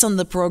 the guests on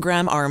the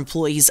program are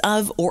employees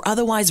of or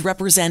otherwise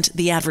represent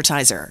the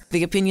advertiser.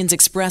 The opinions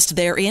expressed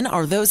therein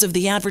are those of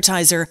the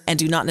advertiser and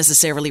do not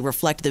necessarily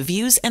reflect the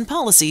views and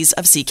policies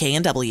of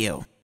CKNW.